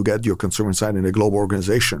and where you get your consumer insight in a global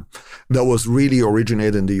organization. That was really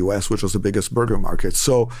originated in the US, which was the biggest burger market.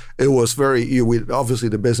 So it was obviously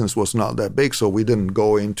the business was not that big, so we didn't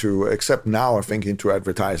go into, except now I think, into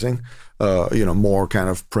advertising, more kind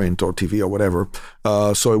of print or TV or whatever.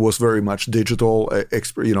 So it was very much digital,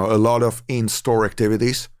 a lot of in-store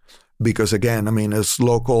activities, because again, as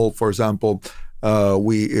local, for example,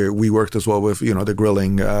 we worked as well with the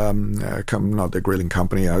grilling, not the grilling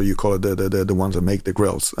company, how you call it, the ones that make the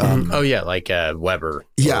grills. Like Weber.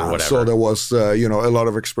 Yeah, or whatever. So there was a lot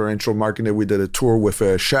of experiential marketing. We did a tour with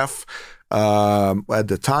a chef at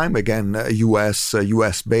the time. Again,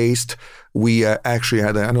 US based. We actually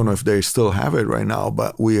had I don't know if they still have it right now,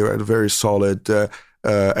 but we had a very solid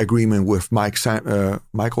agreement with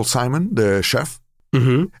Michael Simon, the chef.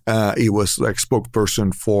 Mm-hmm. He was like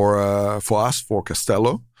spokesperson for us, for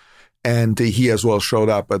Castello, and he as well showed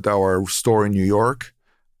up at our store in New York.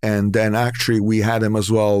 And then actually we had him as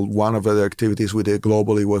well. One of the activities we did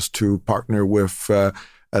globally was to partner with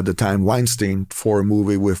at the time Weinstein for a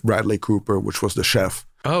movie with Bradley Cooper, which was the chef.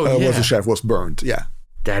 Was burned. Yeah,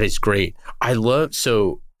 that is great.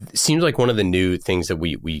 So it seems like one of the new things that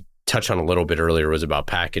we touched on a little bit earlier was about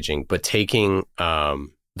packaging, but taking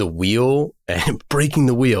the wheel and breaking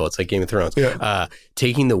the wheel. It's like Game of Thrones. Yeah.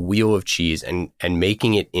 Taking the wheel of cheese and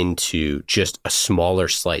making it into just a smaller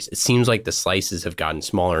slice. It seems like the slices have gotten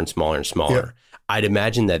smaller and smaller and smaller. Yeah. I'd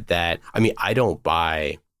imagine that I don't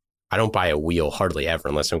buy a wheel hardly ever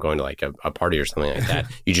unless I'm going to like a party or something like that.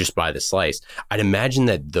 You just buy the slice. I'd imagine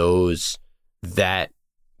that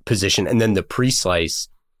position, and then the pre-slice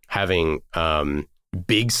having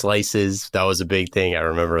big slices, that was a big thing. I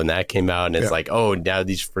remember when that came out, and it's like, oh, now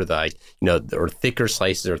these for the or thicker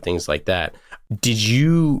slices or things like that.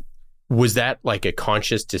 Was that like a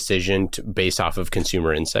conscious decision based off of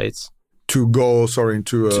consumer insights? To go,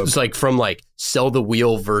 into it's like from like sell the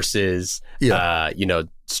wheel versus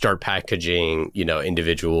start packaging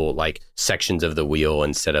individual like sections of the wheel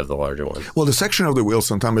instead of the larger one. Well, the section of the wheel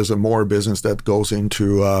sometimes is a more business that goes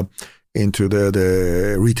into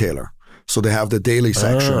the retailer. So they have the daily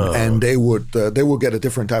section, and they will get a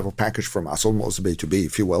different type of package from us, almost B2B,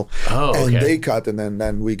 if you will. Oh, okay. And they cut, and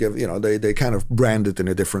then we give, they kind of brand it in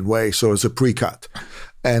a different way. So it's a pre-cut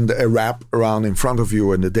and a wrap around in front of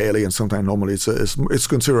you in the daily, and sometimes normally it's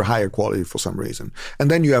considered higher quality for some reason. And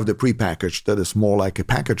then you have the pre-packaged that is more like a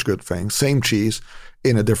packaged good thing, same cheese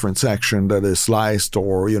in a different section that is sliced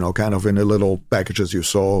or, kind of in a little packages you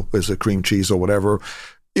saw as a cream cheese or whatever.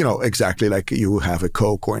 Exactly like you have a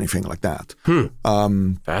Coke or anything like that.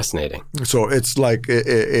 Fascinating. So it's like,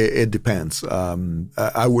 it depends.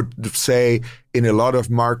 I would say in a lot of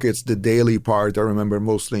markets, the daily part, I remember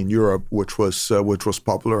mostly in Europe, which was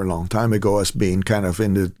popular a long time ago, as being kind of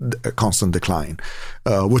in the constant decline,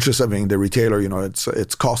 which is, I mean, the retailer,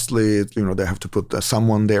 it's costly. They have to put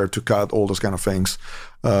someone there to cut, all those kind of things.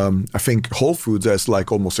 I think Whole Foods is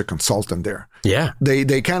like almost a consultant there. Yeah.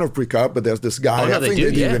 They kind of pre-cut, but there's this guy. I think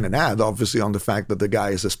they did even an ad, obviously, on the fact that the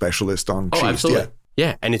guy is a specialist on cheese. Absolutely.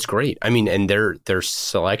 Yeah, and it's great. I mean, and their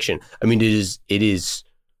selection, I mean, it is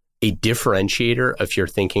a differentiator if you're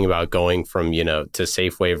thinking about going from, to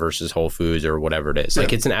Safeway versus Whole Foods or whatever it is.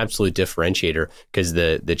 Like, it's an absolute differentiator because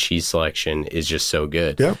the cheese selection is just so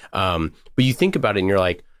good. Yeah. But you think about it and you're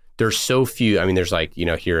like, there's so few. I mean, there's like,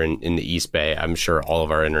 here in the East Bay, I'm sure all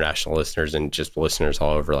of our international listeners and just listeners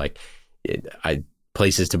all over, like,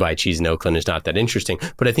 places to buy cheese in Oakland is not that interesting.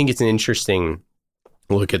 But I think it's an interesting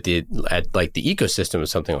look at the ecosystem of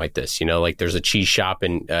something like this. Like there's a cheese shop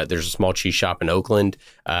there's a small cheese shop in Oakland.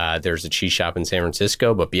 There's a cheese shop in San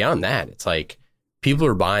Francisco. But beyond that, it's like people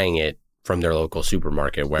are buying it from their local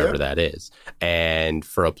supermarket, wherever that is. And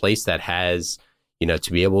for a place that has,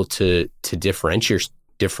 to be able to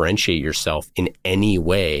differentiate yourself in any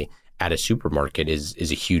way at a supermarket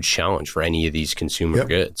is a huge challenge for any of these consumer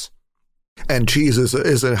goods. And cheese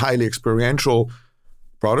is a highly experiential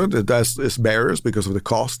product. It has its barriers because of the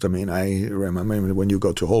cost. I mean, I remember when you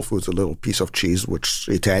go to Whole Foods, a little piece of cheese, which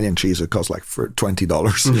Italian cheese, it costs like for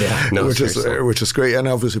 $20. Yeah, which is great. And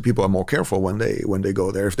obviously, people are more careful when they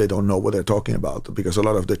go there if they don't know what they're talking about, because a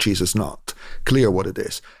lot of the cheese is not clear what it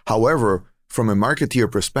is. However, from a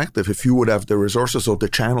marketeer perspective, if you would have the resources or the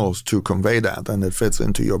channels to convey that, and it fits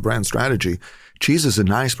into your brand strategy, cheese is a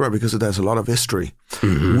nice product because it has a lot of history.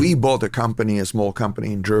 Mm-hmm. We bought a small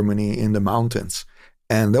company in Germany in the mountains.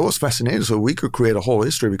 And that was fascinating. So we could create a whole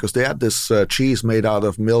history because they had this cheese made out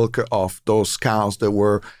of milk of those cows that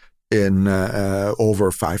were in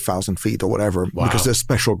over 5,000 feet or whatever, because there's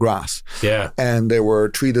special grass. Yeah, and they were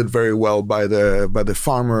treated very well by the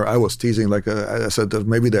farmer. I was teasing, like I said, that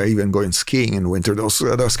maybe they're even going skiing in winter. Those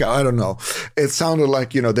cows, I don't know. It sounded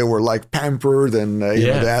like they were like pampered, and they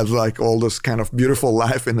had like all this kind of beautiful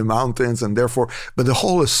life in the mountains, and therefore, but the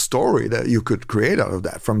whole story that you could create out of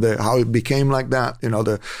that, from how it became like that,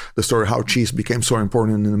 the story how cheese became so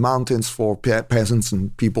important in the mountains for peasants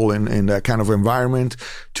and people in that kind of environment,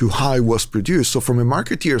 to how it was produced. So from a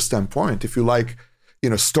marketeer standpoint, if you like,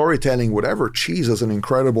 storytelling, whatever, cheese is an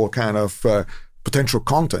incredible kind of potential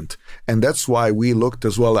content. And that's why we looked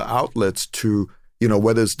as well at outlets to,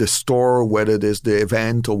 whether it's the store, whether it is the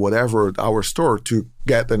event or whatever, our store, to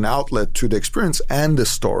get an outlet to the experience and the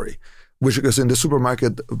story, which, because in the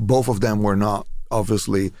supermarket, both of them were not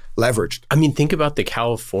obviously leveraged. I mean, think about the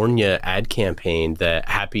California ad campaign, the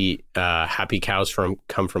happy cows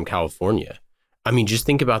come from California. I mean, just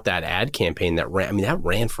think about that ad campaign that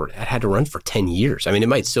had to run for 10 years. I mean, it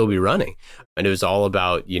might still be running. And it was all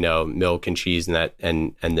about, milk and cheese and that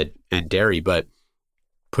and the dairy, but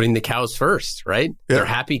putting the cows first, right? Yeah. They're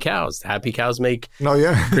happy cows. Happy cows make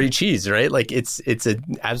great cheese, right? Like it's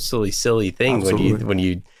an absolutely silly thing when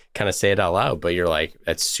you kind of say it out loud, but you're like,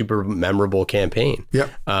 that's super memorable campaign. Yeah.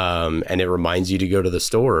 And it reminds you to go to the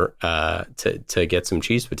store to get some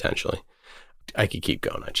cheese potentially. I could keep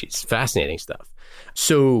going on cheese. Fascinating stuff.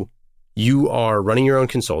 So you are running your own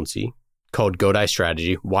consultancy called Godai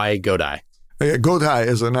Strategy. Why Godai? Godai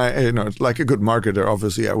is like a good marketer.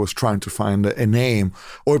 Obviously, I was trying to find a name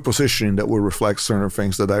or a positioning that would reflect certain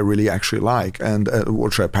things that I really actually like and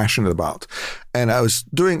which I'm passionate about. And I was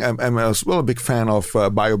a big fan of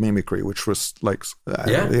biomimicry, which was like,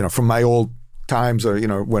 from my old times, or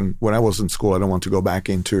when I was in school. I don't want to go back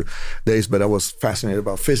into days, but I was fascinated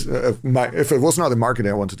about if it was not a marketing,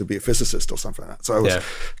 I wanted to be a physicist or something like that. So I was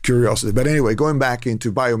curiosity. But anyway, going back into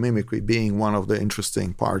biomimicry being one of the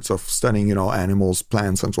interesting parts of studying, animals,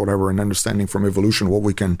 plants, and whatever, and understanding from evolution what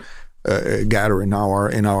we can gather in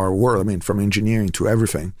our world. I mean, from engineering to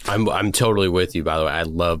everything. I'm totally with you. By the way, I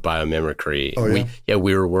love biomimicry. Oh, yeah?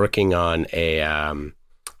 We were working on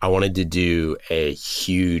I wanted to do a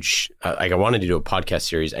huge, I wanted to do a podcast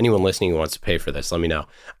series. Anyone listening who wants to pay for this, let me know.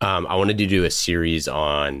 I wanted to do a series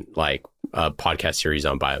on a podcast series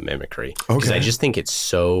on biomimicry. Because I just think it's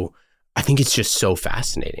just so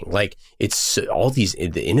fascinating. Like it's all the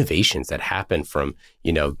innovations that happen from,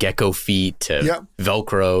 gecko feet to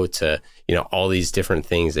Velcro to, all these different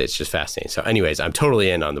things. It's just fascinating. So anyways, I'm totally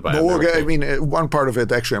in on the biomimicry. One part of it,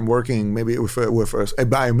 actually, I'm working maybe with a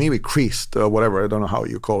biomimicrist, whatever, I don't know how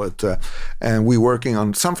you call it. And we're working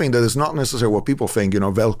on something that is not necessarily what people think,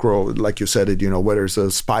 Velcro, like you said it, whether it's a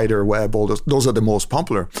spider web, all those are the most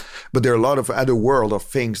popular. But there are a lot of other world of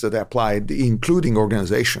things that are applied, including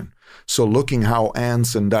organization. So looking how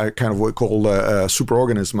ants and that kind of what we call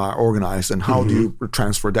superorganisms are organized, and how do you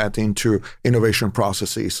transfer that into innovation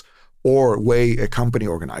processes or way a company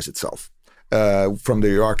organizes itself from the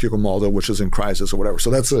hierarchical model, which is in crisis or whatever. So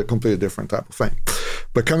that's a completely different type of thing.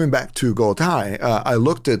 But coming back to Goutai,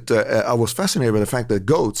 I was fascinated by the fact that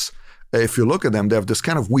goats, if you look at them, they have this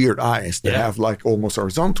kind of weird eyes. They have like almost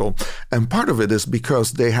horizontal. And part of it is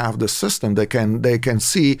because they have the system. They can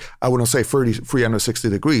see, I wouldn't say 360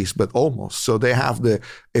 degrees, but almost. So they have a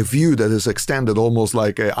view that is extended almost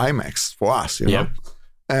like an IMAX for us, you know?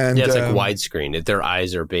 And, it's like widescreen. Their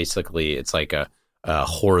eyes are basically, it's like a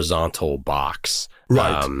horizontal box.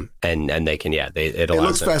 Right. And they can, it allows it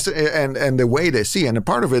looks fascinating, and the way they see, and a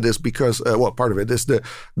part of it is because, part of it is the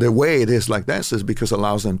way it is like this is because it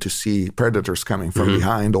allows them to see predators coming from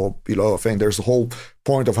behind or below. I think there's a whole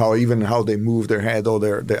point of how they move their head or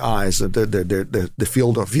their eyes, the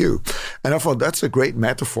field of view. And I thought that's a great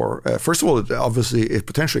metaphor. First of all, obviously, it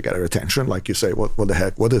potentially got our attention. Like you say, what the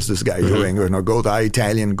heck? What is this guy doing? You know, Goutai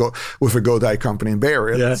Italian with a Goutai company in Bay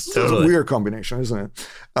Area. It's a weird combination, isn't it?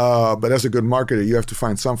 But as a good marketer, you have to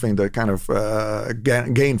find something that kind of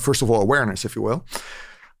gain, first of all, awareness, if you will.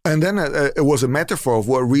 And then it was a metaphor of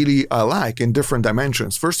what really I like in different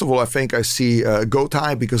dimensions. First of all, I think I see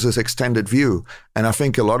Goutai because it's extended view. And I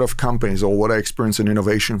think a lot of companies, or what I experience in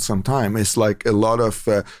innovation sometimes, is like a lot of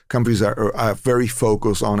companies are very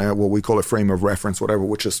focused on what we call a frame of reference, whatever,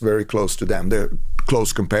 which is very close to them. They're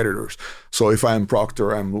close competitors. So if I'm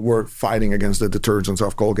Procter, we're fighting against the detergents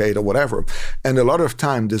of Colgate or whatever. And a lot of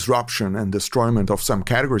time, disruption and destroyment of some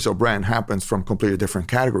categories or brand happens from completely different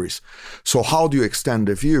categories. So how do you extend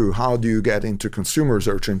the view? How do you get into consumer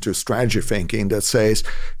research, into strategy thinking that says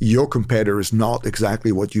your competitor is not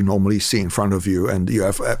exactly what you normally see in front of you and you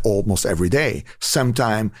have almost every day?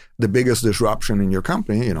 Sometimes the biggest disruption in your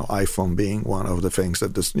company, iPhone being one of the things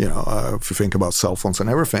that this, if you think about cell phones and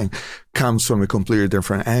everything, comes from a completely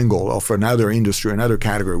different angle of another industry, another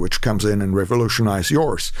category, which comes in and revolutionize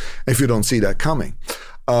yours if you don't see that coming.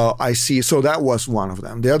 I see. So that was one of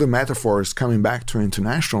them. The other metaphor is coming back to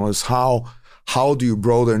international is how do you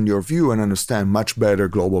broaden your view and understand much better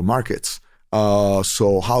global markets?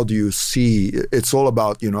 So how do you see, it's all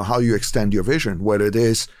about, how you extend your vision, whether it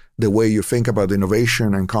is the way you think about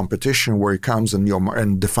innovation and competition, where it comes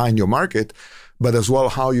and define your market, but as well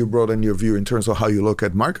how you broaden your view in terms of how you look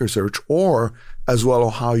at market research, or as well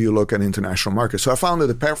how you look at international markets. So I found it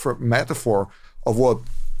a perfect metaphor of what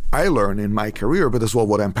I learned in my career, but as well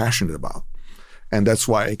what I'm passionate about. And that's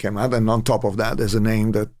why I came out. And on top of that, there's a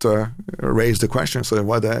name that raised the question. So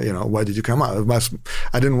why did you come out?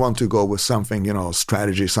 I didn't want to go with something,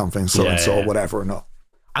 strategy, something so-and-so, whatever. No.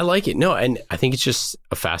 I like it. No, and I think it's just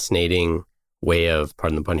a fascinating way of,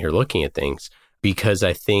 pardon the pun here, looking at things. Because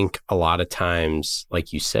I think a lot of times,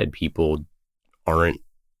 like you said, people aren't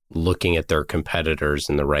looking at their competitors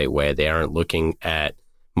in the right way. They aren't looking at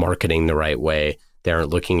marketing the right way. They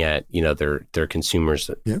aren't looking at, their consumers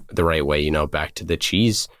the right way. Back to the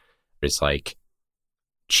cheese, it's like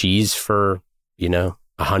cheese for,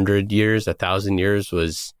 100 years, 1,000 years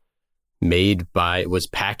was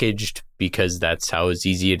packaged because that's how it's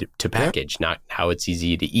easy to package, not how it's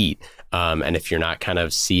easy to eat. And if you're not kind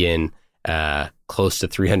of seeing close to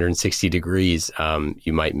 360 degrees,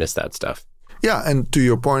 you might miss that stuff. Yeah, and to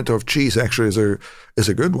your point of cheese actually is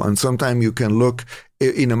a good one. Sometimes you can look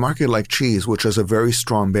in a market like cheese, which has a very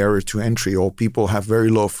strong barrier to entry, or people have very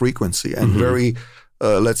low frequency and very,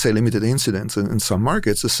 let's say, limited incidence in some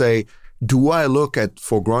markets, to say, do I look at,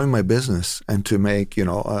 for growing my business and to make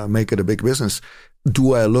it a big business,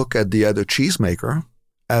 do I look at the other cheesemaker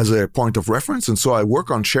as a point of reference? And so I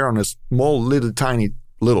work on share on a small, tiny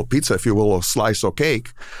little pizza, if you will, or slice or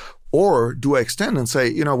cake. Or do I extend and say,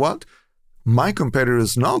 you know what? My competitor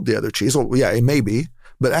is not the other cheese. Well, yeah, it may be.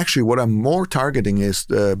 But actually, what I'm more targeting is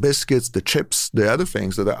the biscuits, the chips, the other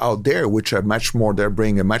things that are out there, which are much more, they're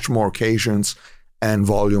bringing much more occasions and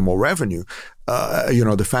volume or revenue.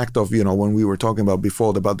 The fact of, when we were talking about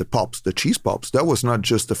before about the pops, the cheese pops, that was not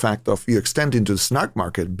just the fact of you extend into the snack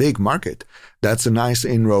market, big market. That's a nice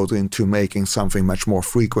inroad into making something much more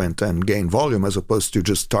frequent and gain volume, as opposed to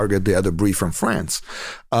just target the other brie from France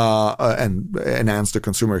and enhance the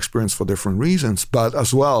consumer experience for different reasons. But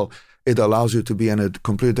as well, it allows you to be in a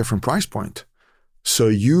completely different price point. So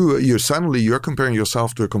you're comparing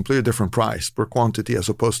yourself to a completely different price per quantity as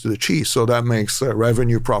opposed to the cheese. So that makes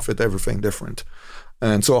revenue, profit, everything different.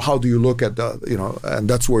 And so how do you look at that? And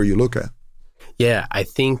that's where you look at. Yeah, I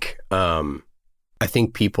think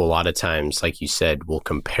people a lot of times, like you said, will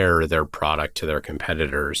compare their product to their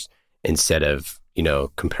competitors instead of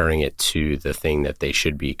comparing it to the thing that they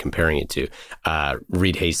should be comparing it to.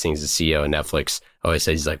 Reed Hastings, the CEO of Netflix, always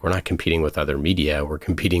says, he's like, we're not competing with other media, we're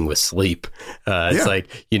competing with sleep. It's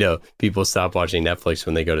like, people stop watching Netflix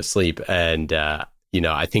when they go to sleep. And,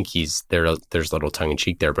 I think there's a little tongue in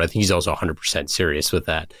cheek there, but I think he's also 100% serious with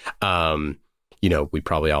that. We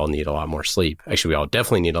probably all need a lot more sleep. Actually, we all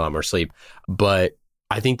definitely need a lot more sleep. But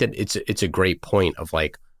I think that it's a great point of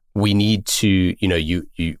like, we need to,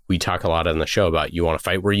 we talk a lot on the show about you want to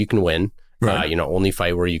fight where you can win, right. Only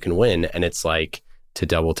fight where you can win. And it's like to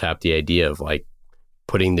double tap the idea of like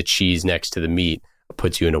putting the cheese next to the meat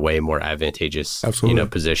puts you in a way more advantageous,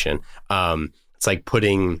 position. It's like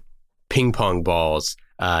putting ping pong balls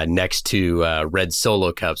next to red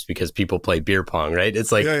Solo cups because people play beer pong, right?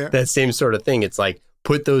 It's like that same sort of thing. It's like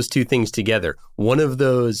put those two things together. One of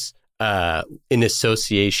those in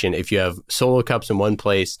association, if you have Solo cups in one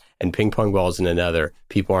place and ping pong balls in another,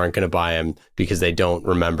 people aren't going to buy them because they don't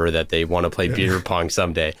remember that they want to play beer pong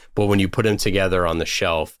someday. But when you put them together on the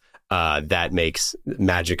shelf, that makes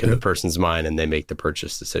magic in the person's mind and they make the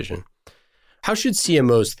purchase decision. How should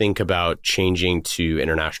CMOs think about changing to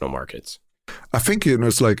international markets? I think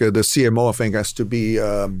it's like the CMO. I think has to be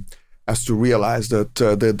has to realize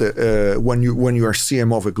that when you are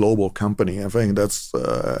CMO of a global company, I think that's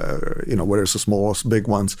whether it's the smallest, big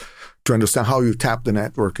ones, to understand how you tap the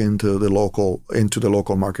network into the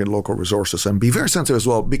local market, local resources, and be very sensitive as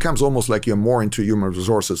well. It becomes almost like you're more into human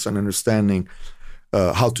resources and understanding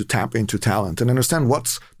how to tap into talent and understand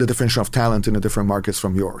what's the definition of talent in the different markets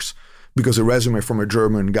from yours. Because a resume from a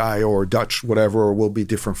German guy or Dutch, whatever, will be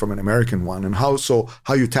different from an American one. And how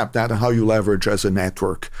you tap that and how you leverage as a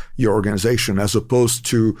network your organization, as opposed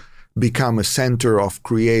to become a center of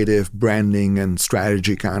creative branding and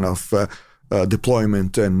strategy kind of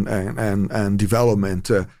deployment and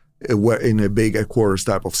development in a big headquarters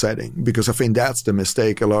type of setting. Because I think that's the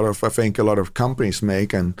mistake a lot of companies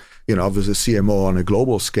make. And, obviously CMO on a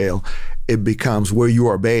global scale, it becomes where you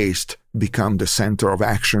are based become the center of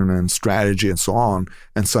action and strategy and so on.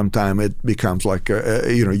 And sometimes it becomes like,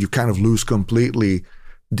 you kind of lose completely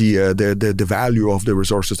the value of the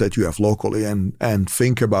resources that you have locally and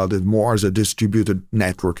think about it more as a distributed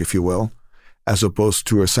network, if you will, as opposed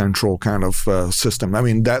to a central kind of system. I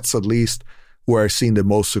mean, that's at least where I've seen the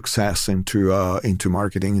most success into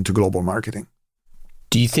marketing, into global marketing.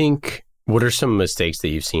 Do you think, what are some mistakes that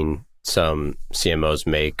you've seen some CMOs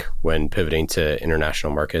make when pivoting to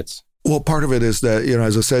international markets? Well, part of it is that,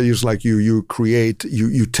 as I said, it's like you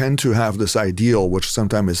tend to have this ideal, which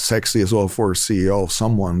sometimes is sexy as well for a CEO of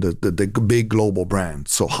someone, the big global brand.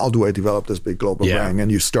 So how do I develop this big global brand?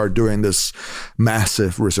 And you start doing this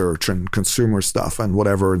massive research and consumer stuff and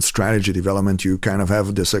whatever, and strategy development. You kind of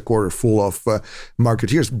have this quarter full of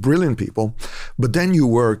marketeers, brilliant people. But then you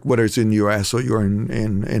work, whether it's in the US or you're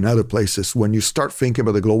in other places, when you start thinking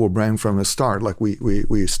about the global brand from the start, like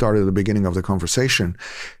we started at the beginning of the conversation,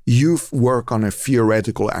 you work on a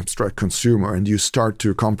theoretical abstract consumer and you start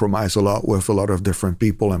to compromise a lot with a lot of different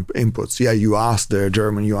people and inputs. Yeah, you ask the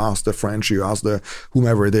German, you ask the French, you ask the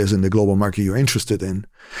whomever it is in the global market you're interested in.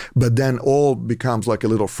 But then all becomes like a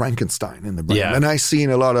little Frankenstein in the brand. Yeah. And I've seen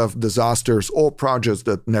a lot of disasters or projects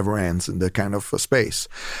that never ends in that kind of space.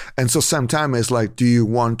 And so sometimes it's like, do you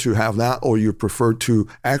want to have that, or you prefer to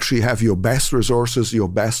actually have your best resources, your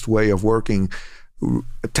best way of working,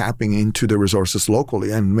 tapping into the resources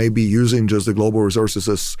locally and maybe using just the global resources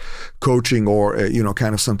as coaching or,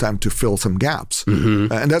 kind of sometimes to fill some gaps.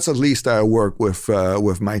 Mm-hmm. And that's at least I work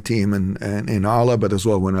with my team in Arla, but as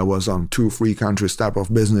well when I was on 2-3 countries type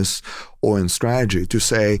of business or in strategy to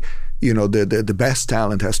say, the best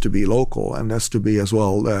talent has to be local and has to be as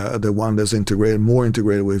well the one that's more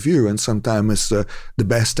integrated with you. And sometimes it's the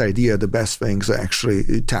best idea, the best things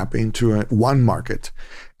actually tap into one market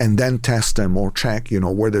and then test them or check,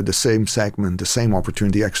 whether the same segment, the same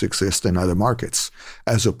opportunity actually exists in other markets,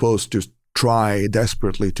 as opposed to try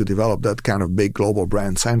desperately to develop that kind of big global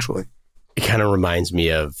brand centrally. It kind of reminds me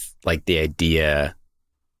of like the idea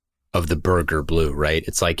of the Burger Blue, right?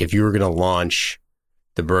 It's like if you were going to launch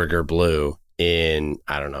the Burger Blue in,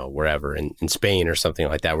 I don't know, wherever, in Spain or something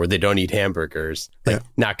like that, where they don't eat hamburgers,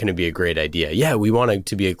 not going to be a great idea. Yeah, we want it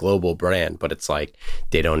to be a global brand, but it's like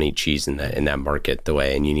they don't eat cheese in that market the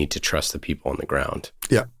way, and you need to trust the people on the ground.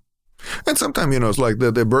 Yeah. And sometimes, it's like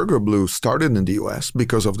the Burger Blue started in the US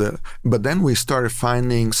because of but then we started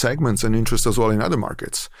finding segments and interest as well in other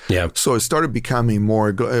markets. Yeah. So it started becoming more,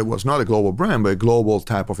 it was not a global brand, but a global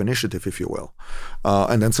type of initiative, if you will.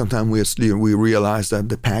 And then sometimes we realized that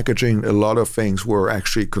the packaging, a lot of things were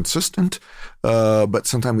actually consistent, but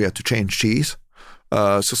sometimes we had to change cheese.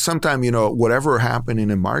 So sometimes, whatever happened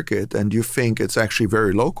in a market and you think it's actually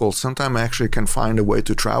very local, sometimes actually can find a way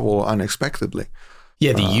to travel unexpectedly.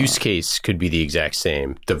 Yeah, the use case could be the exact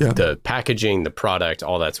same. The packaging, the product,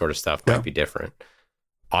 all that sort of stuff might be different.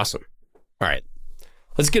 Awesome. All right.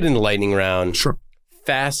 Let's get into lightning round. Sure.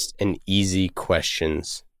 Fast and easy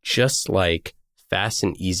questions, just like fast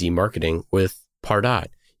and easy marketing with Pardot.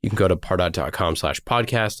 You can go to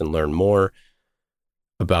pardot.com/podcast and learn more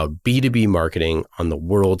about B2B marketing on the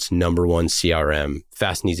world's #1 CRM.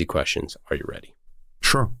 Fast and easy questions. Are you ready?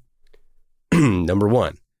 Sure. Number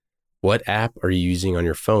 1. What app are you using on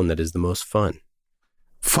your phone that is the most fun?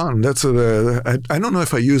 Fun. That's I don't know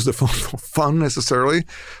if I use the phone for fun necessarily.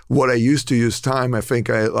 What I used to use time, I think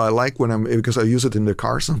I like because I use it in the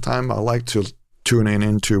car sometime. I like to tune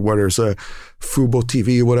into whether it's a Fubo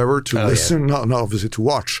TV or whatever to listen, not obviously to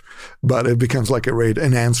watch, but it becomes like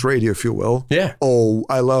enhanced radio, if you will. Yeah. Oh,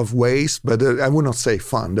 I love Waze, but I would not say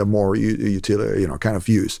fun. The more utility, kind of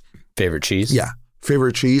use. Favorite cheese? Yeah.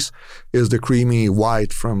 Favorite cheese is the creamy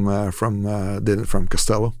white from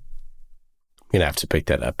Castello. I'm gonna have to pick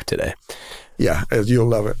that up today. Yeah, you'll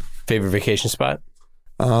love it. Favorite vacation spot?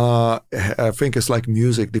 I think it's like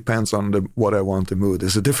music. Depends on what I want to mood.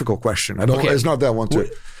 It's a difficult question. It's not that one too.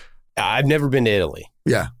 I've never been to Italy.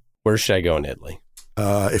 Yeah. Where should I go in Italy?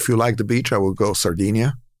 If you like the beach, I would go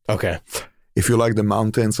Sardinia. Okay. If you like the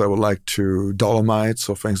mountains, I would like to Dolomites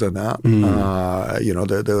or things like that.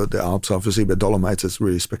 The Alps, obviously, but Dolomites is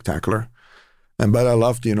really spectacular. But I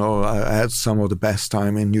loved, I had some of the best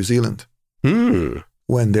time in New Zealand.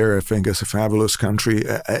 When there, I think it's a fabulous country,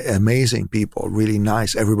 amazing people, really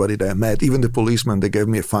nice. Everybody that I met, even the policeman that gave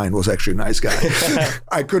me a fine was actually a nice guy.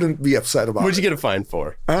 I couldn't be upset about it. What'd you get a fine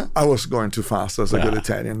for? I was going too fast as a good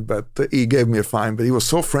Italian, but he gave me a fine. But he was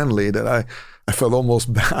so friendly that I felt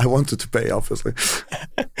almost bad. I wanted to pay, obviously.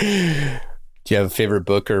 Do you have a favorite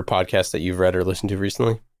book or podcast that you've read or listened to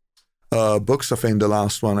recently? Books, I think the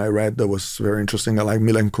last one I read that was very interesting. I like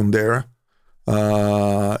Milan Kundera.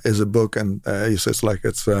 Is a book, and he says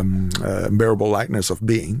it's Unbearable Lightness of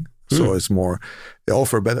Being. So it's more the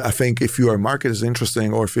offer. But I think if your market is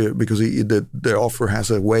interesting, or because the offer has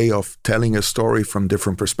a way of telling a story from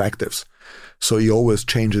different perspectives. So you always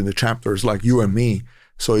change in the chapters, like you and me.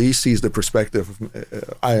 So he sees the perspective,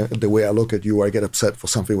 the way I look at you, I get upset for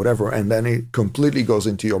something, whatever, and then it completely goes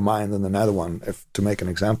into your mind. And another one, to make an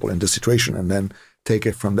example in this situation, and then take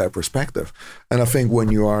it from that perspective. And I think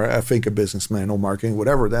when you are, a businessman or marketing,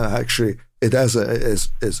 whatever, then actually it is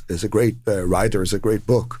a great writer, is a great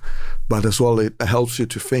book. But as well, it helps you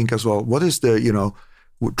to think as well, what is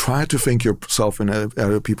try to think yourself in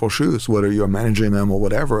other people's shoes, whether you're managing them or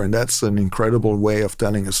whatever. And that's an incredible way of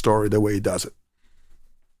telling a story, the way he does it.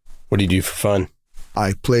 What do you do for fun?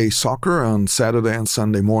 I play soccer on Saturday and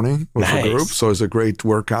Sunday morning with a group, so it's a great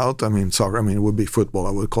workout. Soccer, it would be football,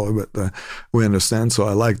 I would call it, but we understand, so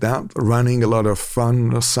I like that. Running, a lot of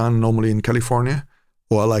fun, sun, normally in California,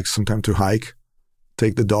 or I like sometimes to hike,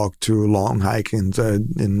 take the dog to a long hike in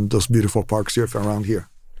those beautiful parks here around here.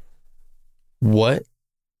 What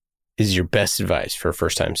is your best advice for a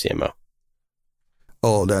first-time CMO?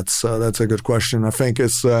 Oh, that's a good question. I think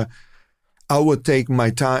it's... I would take my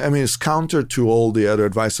time. It's counter to all the other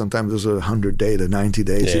advice. Sometimes there's 100 days, 90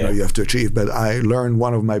 days, you have to achieve. But I learned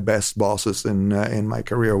one of my best bosses in my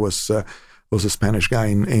career was a Spanish guy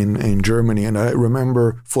in Germany. And I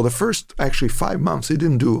remember for the first, actually 5 months, he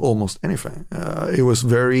didn't do almost anything. He was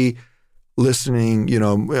very listening,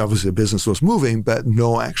 obviously the business was moving, but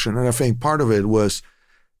no action. And I think part of it was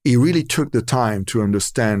he really took the time to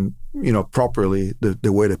understand, properly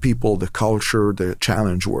the way the people, the culture, the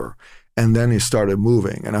challenge were. And then he started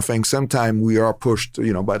moving. And I think sometimes we are pushed,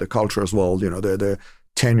 by the culture as well, the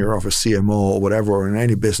tenure of a CMO or whatever in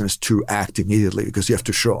any business to act immediately because you have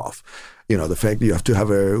to show off, the fact that you have to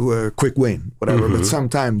have a quick win, whatever. Mm-hmm. But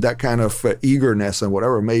sometimes that kind of eagerness and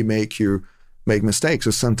whatever may make you make mistakes.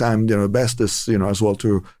 So sometimes, the best is, as well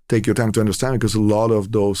to take your time to understand because a lot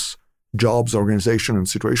of those jobs, organization and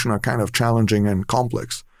situation are kind of challenging and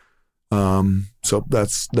complex. So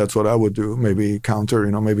that's what I would do. Maybe counter,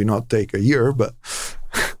 maybe not take a year, but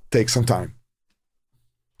take some time.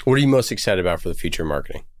 What are you most excited about for the future of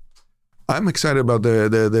marketing? I'm excited about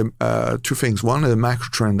the two things. One, the macro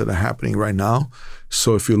trend that are happening right now.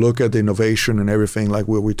 So if you look at the innovation and everything, like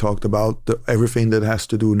what we talked about, everything that has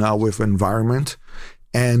to do now with environment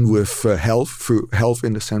and with health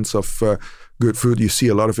in the sense of good food, you see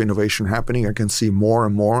a lot of innovation happening. I can see more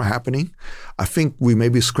and more happening. I think we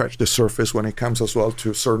maybe scratch the surface when it comes as well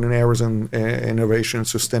to certain areas in innovation,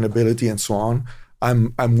 sustainability, and so on.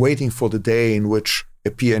 I'm waiting for the day in which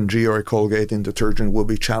a P&G or a Colgate in detergent will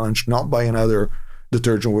be challenged not by another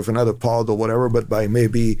detergent with another pod or whatever, but by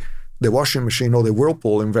maybe the washing machine or the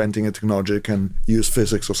Whirlpool inventing a technology that can use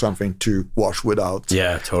physics or something to wash without.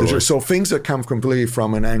 Yeah, totally. So things that come completely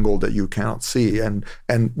from an angle that you cannot see and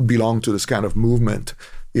belong to this kind of movement,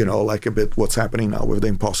 like a bit what's happening now with the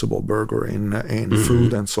Impossible Burger in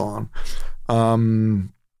food and so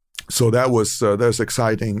on. So that's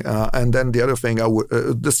exciting. And then the other thing,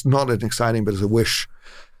 this is not an exciting, but it's a wish.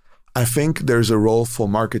 I think there's a role for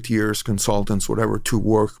marketeers, consultants, whatever, to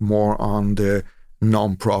work more on the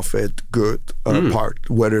non-profit good part,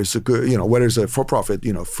 whether it's a good, whether it's a for-profit,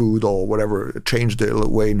 food or whatever, change the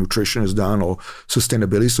way nutrition is done or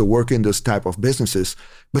sustainability. So work in this type of businesses,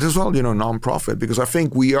 but as well, non-profit, because I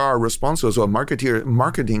think we are responsible as well.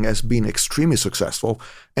 Marketing has been extremely successful,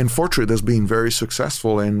 and fortunately has been very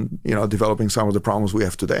successful in, developing some of the problems we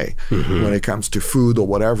have today when it comes to food or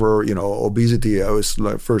whatever, obesity. I was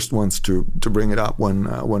the first ones to bring it up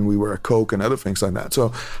when we were at Coke and other things like that.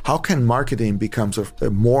 So how can marketing become a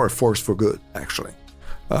more force for good, actually,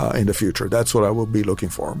 in the future? That's what I will be looking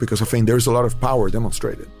for, because I think there's a lot of power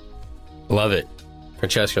demonstrated. Love it.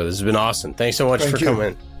 Francesco, this has been awesome. Thanks so much for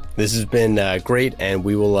coming. This has been great, and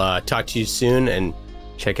we will talk to you soon and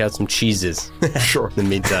check out some cheeses. Sure. In the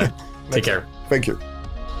meantime, take care. Thank you.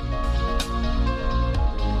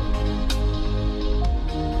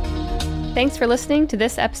 Thanks for listening to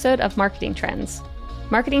this episode of Marketing Trends.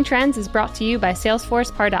 Marketing Trends is brought to you by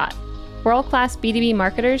Salesforce Pardot. World-class B2B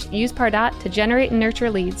marketers use Pardot to generate and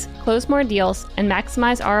nurture leads, close more deals, and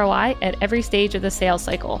maximize ROI at every stage of the sales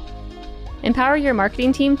cycle. Empower your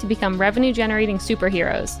marketing team to become revenue-generating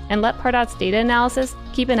superheroes, and let Pardot's data analysis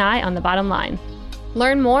keep an eye on the bottom line.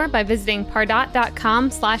 Learn more by visiting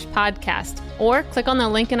pardot.com/podcast or click on the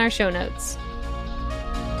link in our show notes.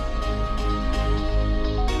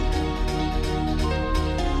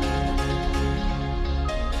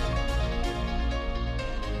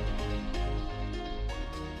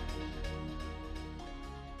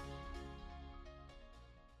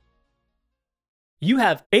 You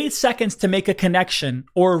have 8 seconds to make a connection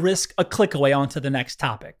or risk a click away onto the next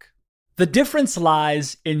topic. The difference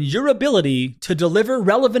lies in your ability to deliver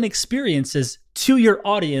relevant experiences to your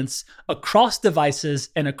audience across devices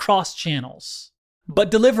and across channels.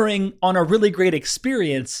 But delivering on a really great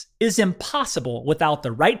experience is impossible without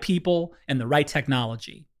the right people and the right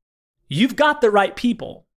technology. You've got the right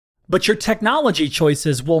people, but your technology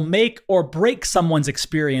choices will make or break someone's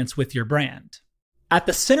experience with your brand. At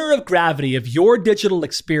the center of gravity of your digital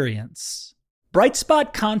experience,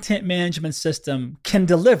 Brightspot Content Management System can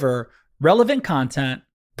deliver relevant content,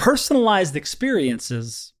 personalized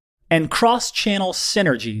experiences, and cross-channel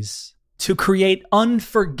synergies to create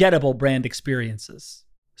unforgettable brand experiences,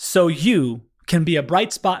 so you can be a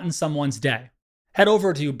bright spot in someone's day. Head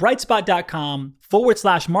over to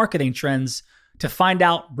brightspot.com/marketing trends to find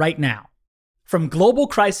out right now. From global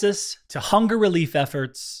crisis to hunger relief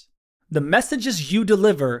efforts, the messages you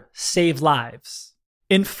deliver save lives,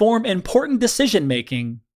 inform important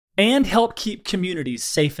decision-making, and help keep communities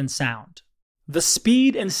safe and sound. The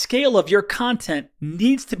speed and scale of your content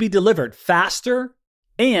needs to be delivered faster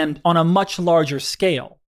and on a much larger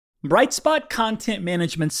scale. Brightspot Content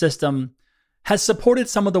Management System has supported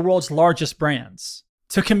some of the world's largest brands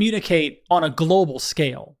to communicate on a global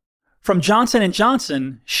scale. From Johnson &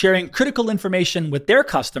 Johnson sharing critical information with their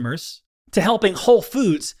customers to helping Whole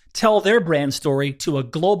Foods tell their brand story to a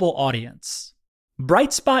global audience.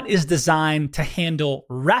 Brightspot is designed to handle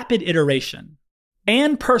rapid iteration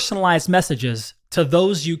and personalized messages to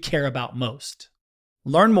those you care about most.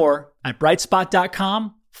 Learn more at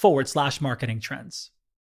brightspot.com/marketing trends.